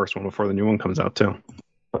watch the first one before the new one comes out too.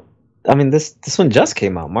 I mean, this one just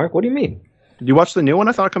came out, Mark. What do you mean? Did you watch the new one?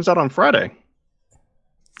 I thought it comes out on Friday.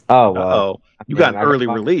 Oh, well. You got an early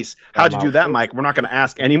release. How'd you do that, Mike? We're not going to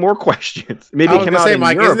ask any more questions. Maybe it came out in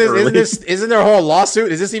Mike, Europe isn't there a whole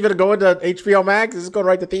lawsuit? Is this even going to HBO Max? Is this going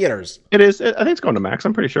right to theaters? It is. I think it's going to Max.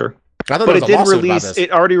 I'm pretty sure. I thought it did release.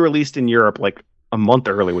 It already released in Europe like a month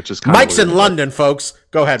early, which is kind Mike's of in London, folks.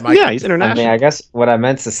 Go ahead, Mike. Yeah, he's international. I mean, I guess what I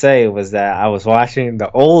meant to say was that I was watching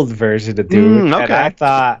the old version of Dune, and I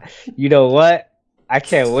thought, you know what? I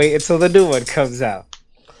can't wait until the new one comes out.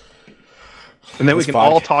 And then we can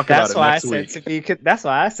all talk about it next week. That's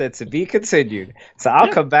why I said to be continued. So I'll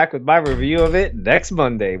come back with my review of it next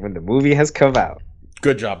Monday when the movie has come out.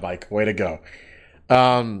 Good job, Mike. Way to go.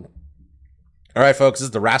 All right, folks. This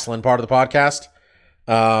is the wrestling part of the podcast.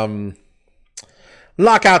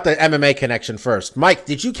 Knock out the MMA connection first. Mike,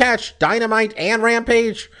 did you catch Dynamite and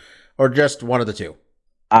Rampage or just one of the two?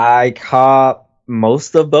 I caught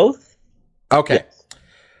most of both. Okay. Yes.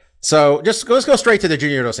 So let's go straight to the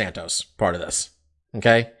Junior Dos Santos part of this.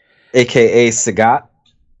 Okay. AKA Sagat.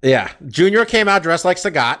 Yeah. Junior came out dressed like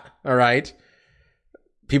Sagat. All right.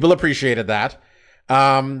 People appreciated that.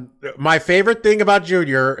 My favorite thing about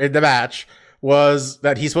Junior in the match was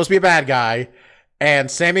that he's supposed to be a bad guy,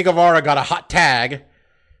 and Sammy Guevara got a hot tag,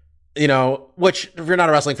 you know, which, if you're not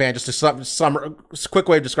a wrestling fan, just some quick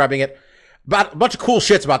way of describing it, about a bunch of cool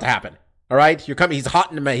shit's about to happen. All right, he's hot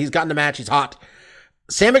in the match. He's got in the match. He's hot.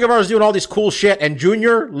 Sammy Guevara's doing all this cool shit, and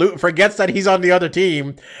Junior forgets that he's on the other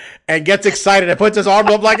team and gets excited and puts his arm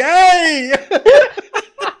up like, "Hey!"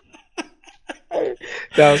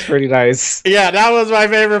 That was pretty nice. Yeah, that was my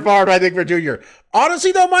favorite part, I think, for Junior.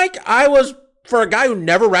 Honestly, though, Mike, for a guy who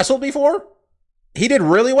never wrestled before, he did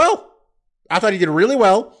really well. I thought he did really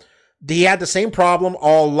well. He had the same problem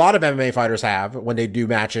a lot of MMA fighters have when they do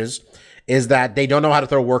matches, is that they don't know how to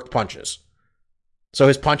throw worked punches. So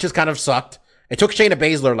his punches kind of sucked. It took Shayna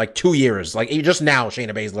Baszler like 2 years, like just now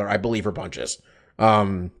Shayna Baszler, I believe, her punches,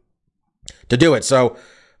 to do it. So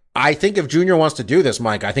I think if Junior wants to do this,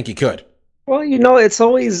 Mike, I think he could. Well, it's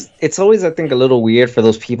always I think a little weird for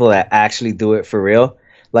those people that actually do it for real.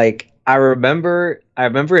 Like I remember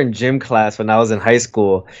in gym class when I was in high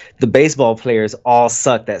school, the baseball players all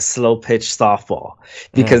sucked at slow pitch softball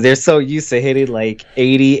because they're so used to hitting like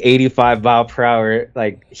 80, 85 mile per hour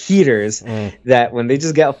like heaters that when they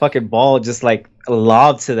just get a fucking ball just like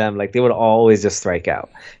lobbed to them, like they would always just strike out.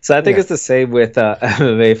 So I think it's the same with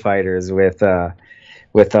MMA fighters with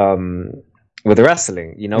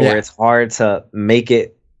wrestling, where it's hard to make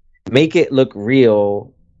it look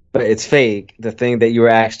real, but it's fake, the thing that you were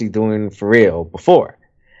actually doing for real before.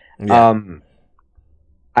 Yeah.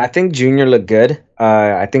 I think Junior looked good.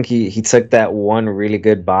 I think he took that one really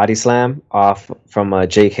good body slam off from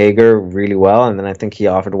Jake Hager really well, and then I think he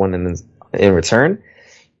offered one in return.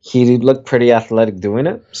 He looked pretty athletic doing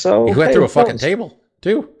it. So he went through a fucking table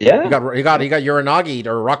too. Yeah, he got Uranagi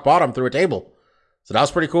or rock bottom through a table. So that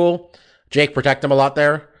was pretty cool. Jake protect him a lot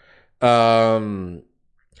there. And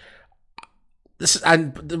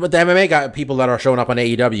with the MMA guy, people that are showing up on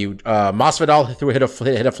AEW, Masvidal hit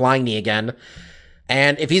a flying knee again.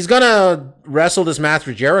 And if he's gonna wrestle this match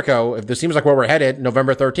with Jericho, if this seems like where we're headed,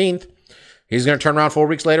 November 13th, he's gonna turn around 4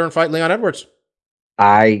 weeks later and fight Leon Edwards.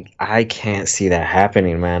 I can't see that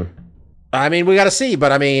happening, man. I mean, we got to see,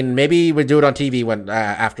 but I mean, maybe we do it on TV when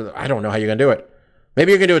after. I don't know how you're gonna do it.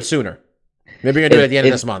 Maybe you're gonna do it sooner. Maybe you're gonna do it at the end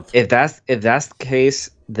of this month. If that's the case,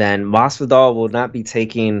 then Masvidal will not be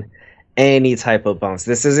taking any type of bumps.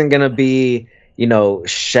 This isn't gonna be,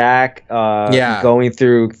 Shaq going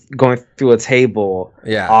through a table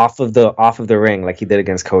off of the ring like he did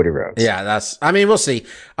against Cody Rhodes. Yeah, we'll see.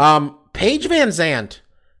 Paige Van Zandt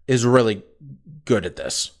is really good at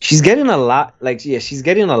this. She's getting a lot she's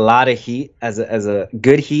getting a lot of heat as a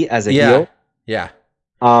good heat as a heel. Yeah.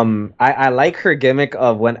 I like her gimmick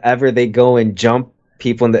of whenever they go and jump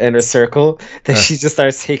people in the inner circle, that she just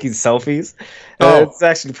starts taking selfies. It's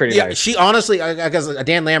actually pretty nice. She honestly, because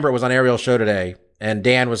Dan Lambert was on Ariel's show today, and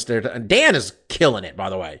Dan was there. Dan is killing it, by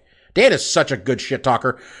the way. Dan is such a good shit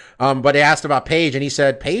talker. But he asked about Paige, and he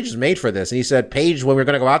said, Paige is made for this. And he said, Paige, when we were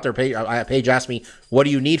going to go out there, Paige asked me, what do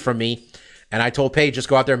you need from me? And I told Paige, just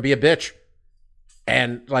go out there and be a bitch.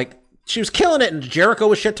 And she was killing it, and Jericho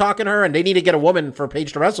was shit talking her, and they need to get a woman for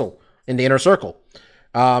Paige to wrestle in the inner circle.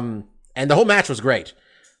 And the whole match was great.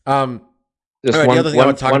 One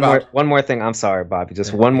more thing. I'm sorry, Bobby.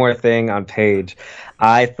 Just one more thing on Paige.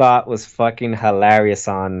 I thought was fucking hilarious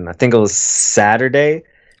on, I think it was Saturday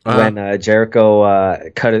when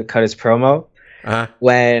Jericho cut his promo.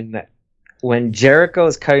 When Jericho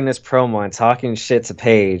is cutting his promo and talking shit to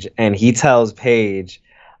Paige, and he tells Paige,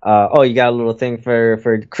 you got a little thing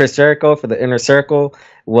for Chris Jericho for the inner circle?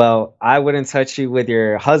 Well, I wouldn't touch you with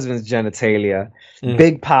your husband's genitalia.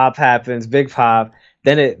 Big pop happens, big pop.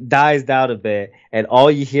 Then it dies down a bit, and all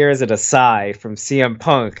you hear is an aside from CM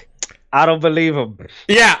Punk. I don't believe him.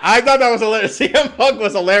 Yeah, I thought that was hilarious. CM Punk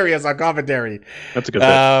was hilarious on commentary. That's a good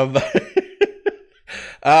bit.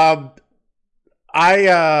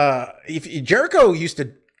 Jericho used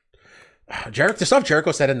to... the stuff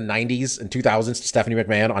Jericho said in the 90s and 2000s to Stephanie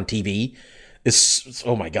McMahon on TV is...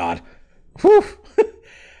 Oh, my God. Whew.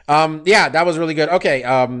 That was really good. Okay,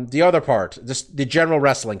 the other part, just the general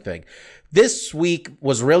wrestling thing. This week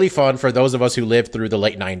was really fun for those of us who lived through the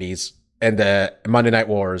late 90s and the Monday Night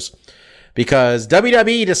Wars, because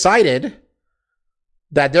WWE decided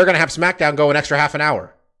that they're going to have SmackDown go an extra half an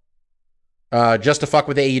hour just to fuck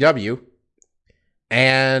with AEW.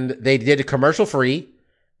 And they did a commercial free,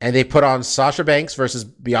 and they put on Sasha Banks versus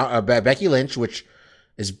Becky Lynch, which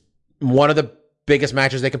is one of the biggest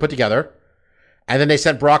matches they can put together. And then they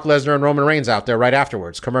sent Brock Lesnar and Roman Reigns out there right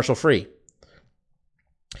afterwards, commercial free.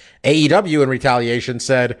 AEW in retaliation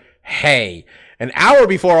said, hey, an hour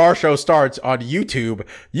before our show starts on YouTube,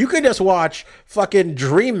 you can just watch fucking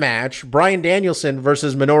Dream Match, Bryan Danielson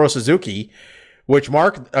versus Minoru Suzuki, which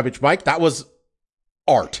Mike, that was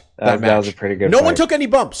art. That was a pretty good fight. One took any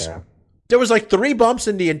bumps. Yeah. There was 3 bumps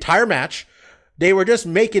in the entire match. they were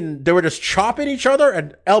just chopping each other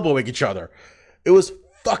and elbowing each other. It was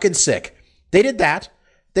fucking sick. They did that.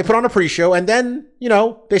 They put on a pre-show, and then,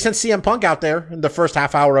 they sent CM Punk out there in the first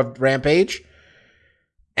half hour of Rampage,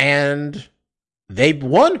 and they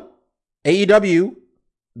won. AEW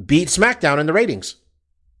beat SmackDown in the ratings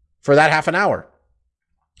for that half an hour.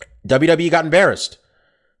 WWE got embarrassed.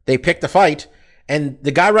 They picked the fight, and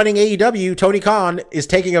the guy running AEW, Tony Khan, is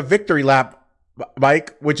taking a victory lap,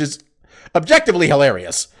 Mike, which is objectively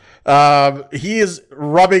hilarious. He is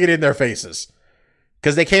rubbing it in their faces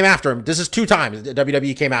because they came after him. This is 2 times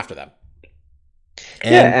WWE came after them.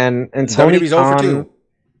 And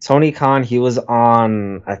Tony Khan, he was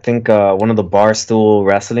on, I think, one of the Barstool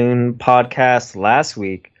Wrestling podcasts last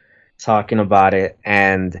week talking about it,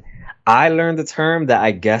 and I learned the term that I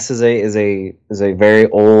guess is a very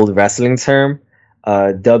old wrestling term,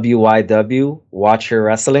 WYW, Watch Your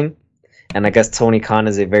Wrestling, and I guess Tony Khan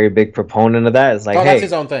is a very big proponent of that. It's like, that's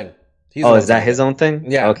his own thing. Is that his own thing?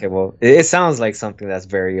 Yeah. Okay, well, it sounds like something that's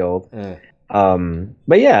very old.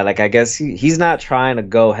 But yeah, like I guess he's not trying to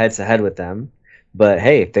go head to head with them. But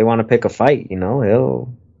hey, if they want to pick a fight, he'll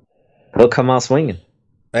come out swinging.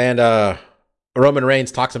 And Roman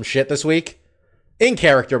Reigns talked some shit this week, in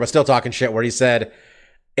character, but still talking shit, where he said,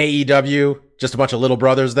 AEW, just a bunch of little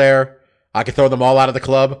brothers there. I could throw them all out of the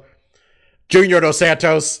club. Junior Dos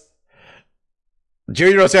Santos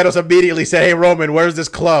immediately said, hey, Roman, where's this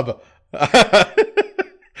club?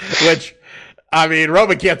 Which, I mean,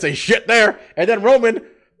 Roman can't say shit there. And then Roman,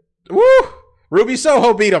 Ruby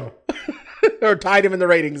Soho beat him. Or tied him in the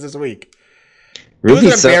ratings this week. Ruby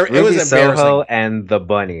Soho and the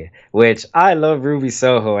Bunny, which I love Ruby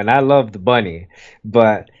Soho and I love the Bunny,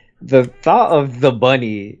 but the thought of the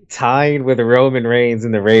Bunny tying with Roman Reigns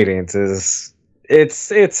in the ratings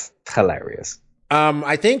it's hilarious.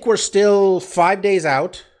 I think we're still 5 days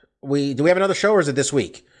out. Do we have another show, or is it this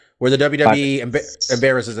week where the WWE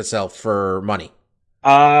embarrasses itself for money?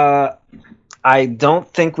 I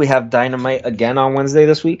don't think we have Dynamite again on Wednesday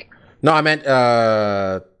this week. No, I meant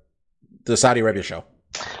the Saudi Arabia show.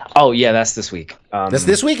 Oh, yeah, that's this week. That's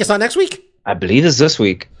this week? It's not next week? I believe it's this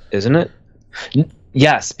week, isn't it?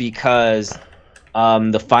 Yes, because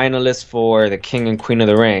the finalists for the King and Queen of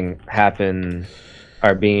the Ring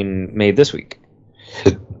are being made this week.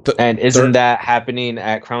 And isn't that happening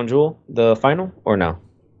at Crown Jewel, the final, or no?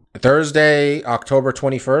 Thursday, October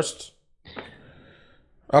 21st.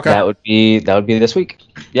 Okay. That would be this week.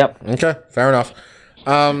 Yep. Okay, fair enough.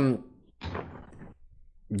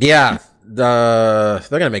 Yeah, they're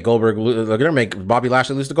gonna make Goldberg. They're gonna make Bobby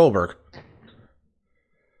Lashley lose to Goldberg.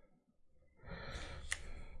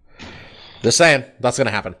 Just saying, that's gonna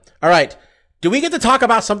happen. All right, do we get to talk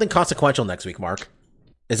about something consequential next week, Mark?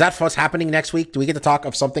 Is that what's happening next week? Do we get to talk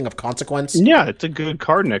of something of consequence? Yeah, it's a good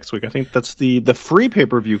card next week. I think that's the free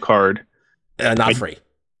pay-per-view card. Not free.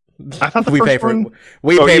 I thought we pay for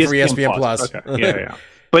ESPN Plus. Okay. Yeah.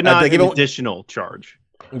 But not an additional charge.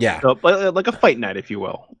 Yeah. So, like a fight night, if you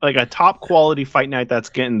will. Like a top quality fight night that's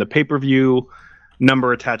getting the pay-per-view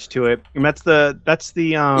number attached to it. And that's the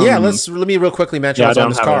Yeah, let me real quickly mention what's on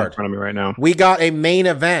this card. In front of me right now. We got a main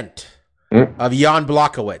event of Jan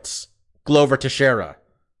Blachowicz, Glover Teixeira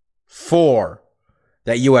for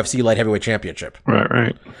that UFC light heavyweight championship.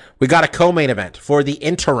 Right. We got a co-main event for the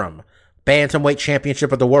interim bantamweight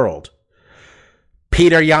championship of the world.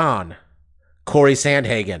 Peter Yan, Corey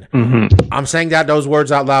Sandhagen. Mm-hmm. I'm saying those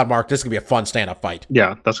words out loud, Mark. This is gonna be a fun stand-up fight.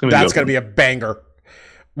 Yeah, that's gonna be a banger.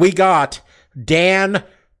 We got Dan.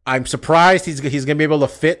 I'm surprised he's gonna be able to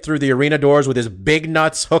fit through the arena doors with his big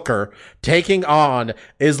nuts hooker taking on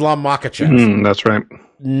Islam Makhachev. That's right.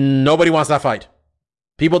 Nobody wants that fight.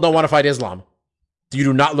 People don't want to fight Islam. You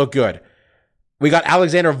do not look good. We got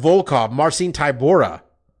Alexander Volkov, Marcin Tybura.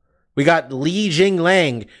 We got Li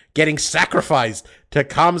Jingliang getting sacrificed to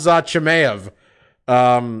Khamzat Chimaev.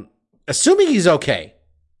 Assuming he's okay.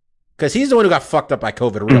 Because he's the one who got fucked up by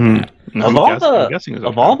COVID real bad.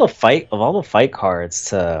 Of all the fight cards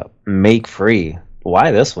to make free,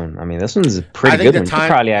 why this one? I mean, this one's a pretty good one. You could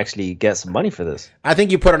probably actually get some money for this. I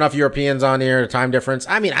think you put enough Europeans on here, the time difference.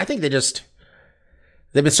 I mean, I think they've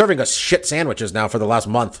been serving us shit sandwiches now for the last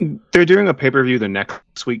month. They're doing a pay-per-view the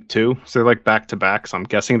next week too, so they're like back-to-back. So I'm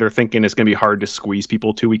guessing they're thinking it's going to be hard to squeeze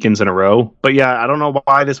people 2 weekends in a row. But yeah, I don't know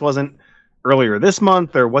why this wasn't earlier this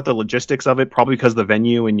month or what the logistics of it. Probably because the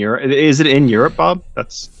venue in Europe. Is it in Europe, Bob?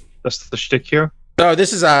 That's the shtick here. No,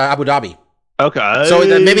 this is Abu Dhabi. Okay. So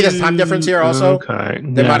maybe there's time difference here also. Okay.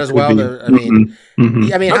 They might as well. I mean,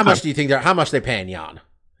 how much do you think how much they paying Jan?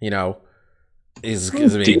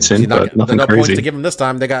 Decent, no points to give him this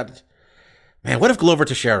time. They got, man, what if Glover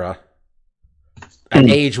Teixeira at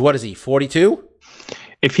age, what is he, 42?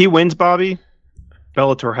 If he wins, Bobby,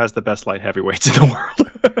 Bellator has the best light heavyweights in the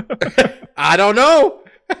world. I don't know.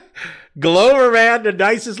 Glover, man, the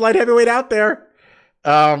nicest light heavyweight out there.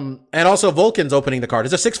 And also Volkan's opening the card.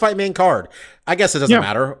 It's a 6-fight main card. I guess it doesn't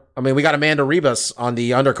matter. I mean, we got Amanda Ribas on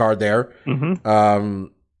the undercard there. Mm-hmm.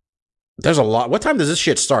 There's a lot. What time does this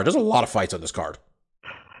shit start? There's a lot of fights on this card.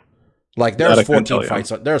 Like there's 14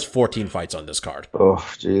 fights. There's 14 fights on this card. Oh,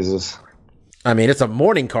 Jesus. I mean, it's a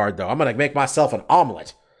morning card though. I'm gonna make myself an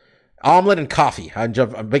omelet and coffee. I'm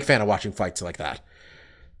a big fan of watching fights like that.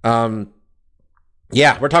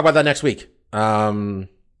 Yeah, we're talking about that next week. Until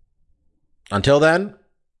then,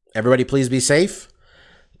 everybody please be safe.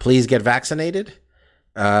 Please get vaccinated.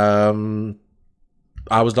 I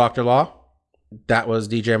was Dr. Law. That was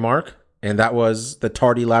DJ Mark. And that was the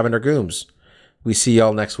Tardy Lavender Gooms. We see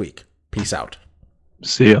y'all next week. Peace out.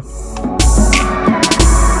 See ya.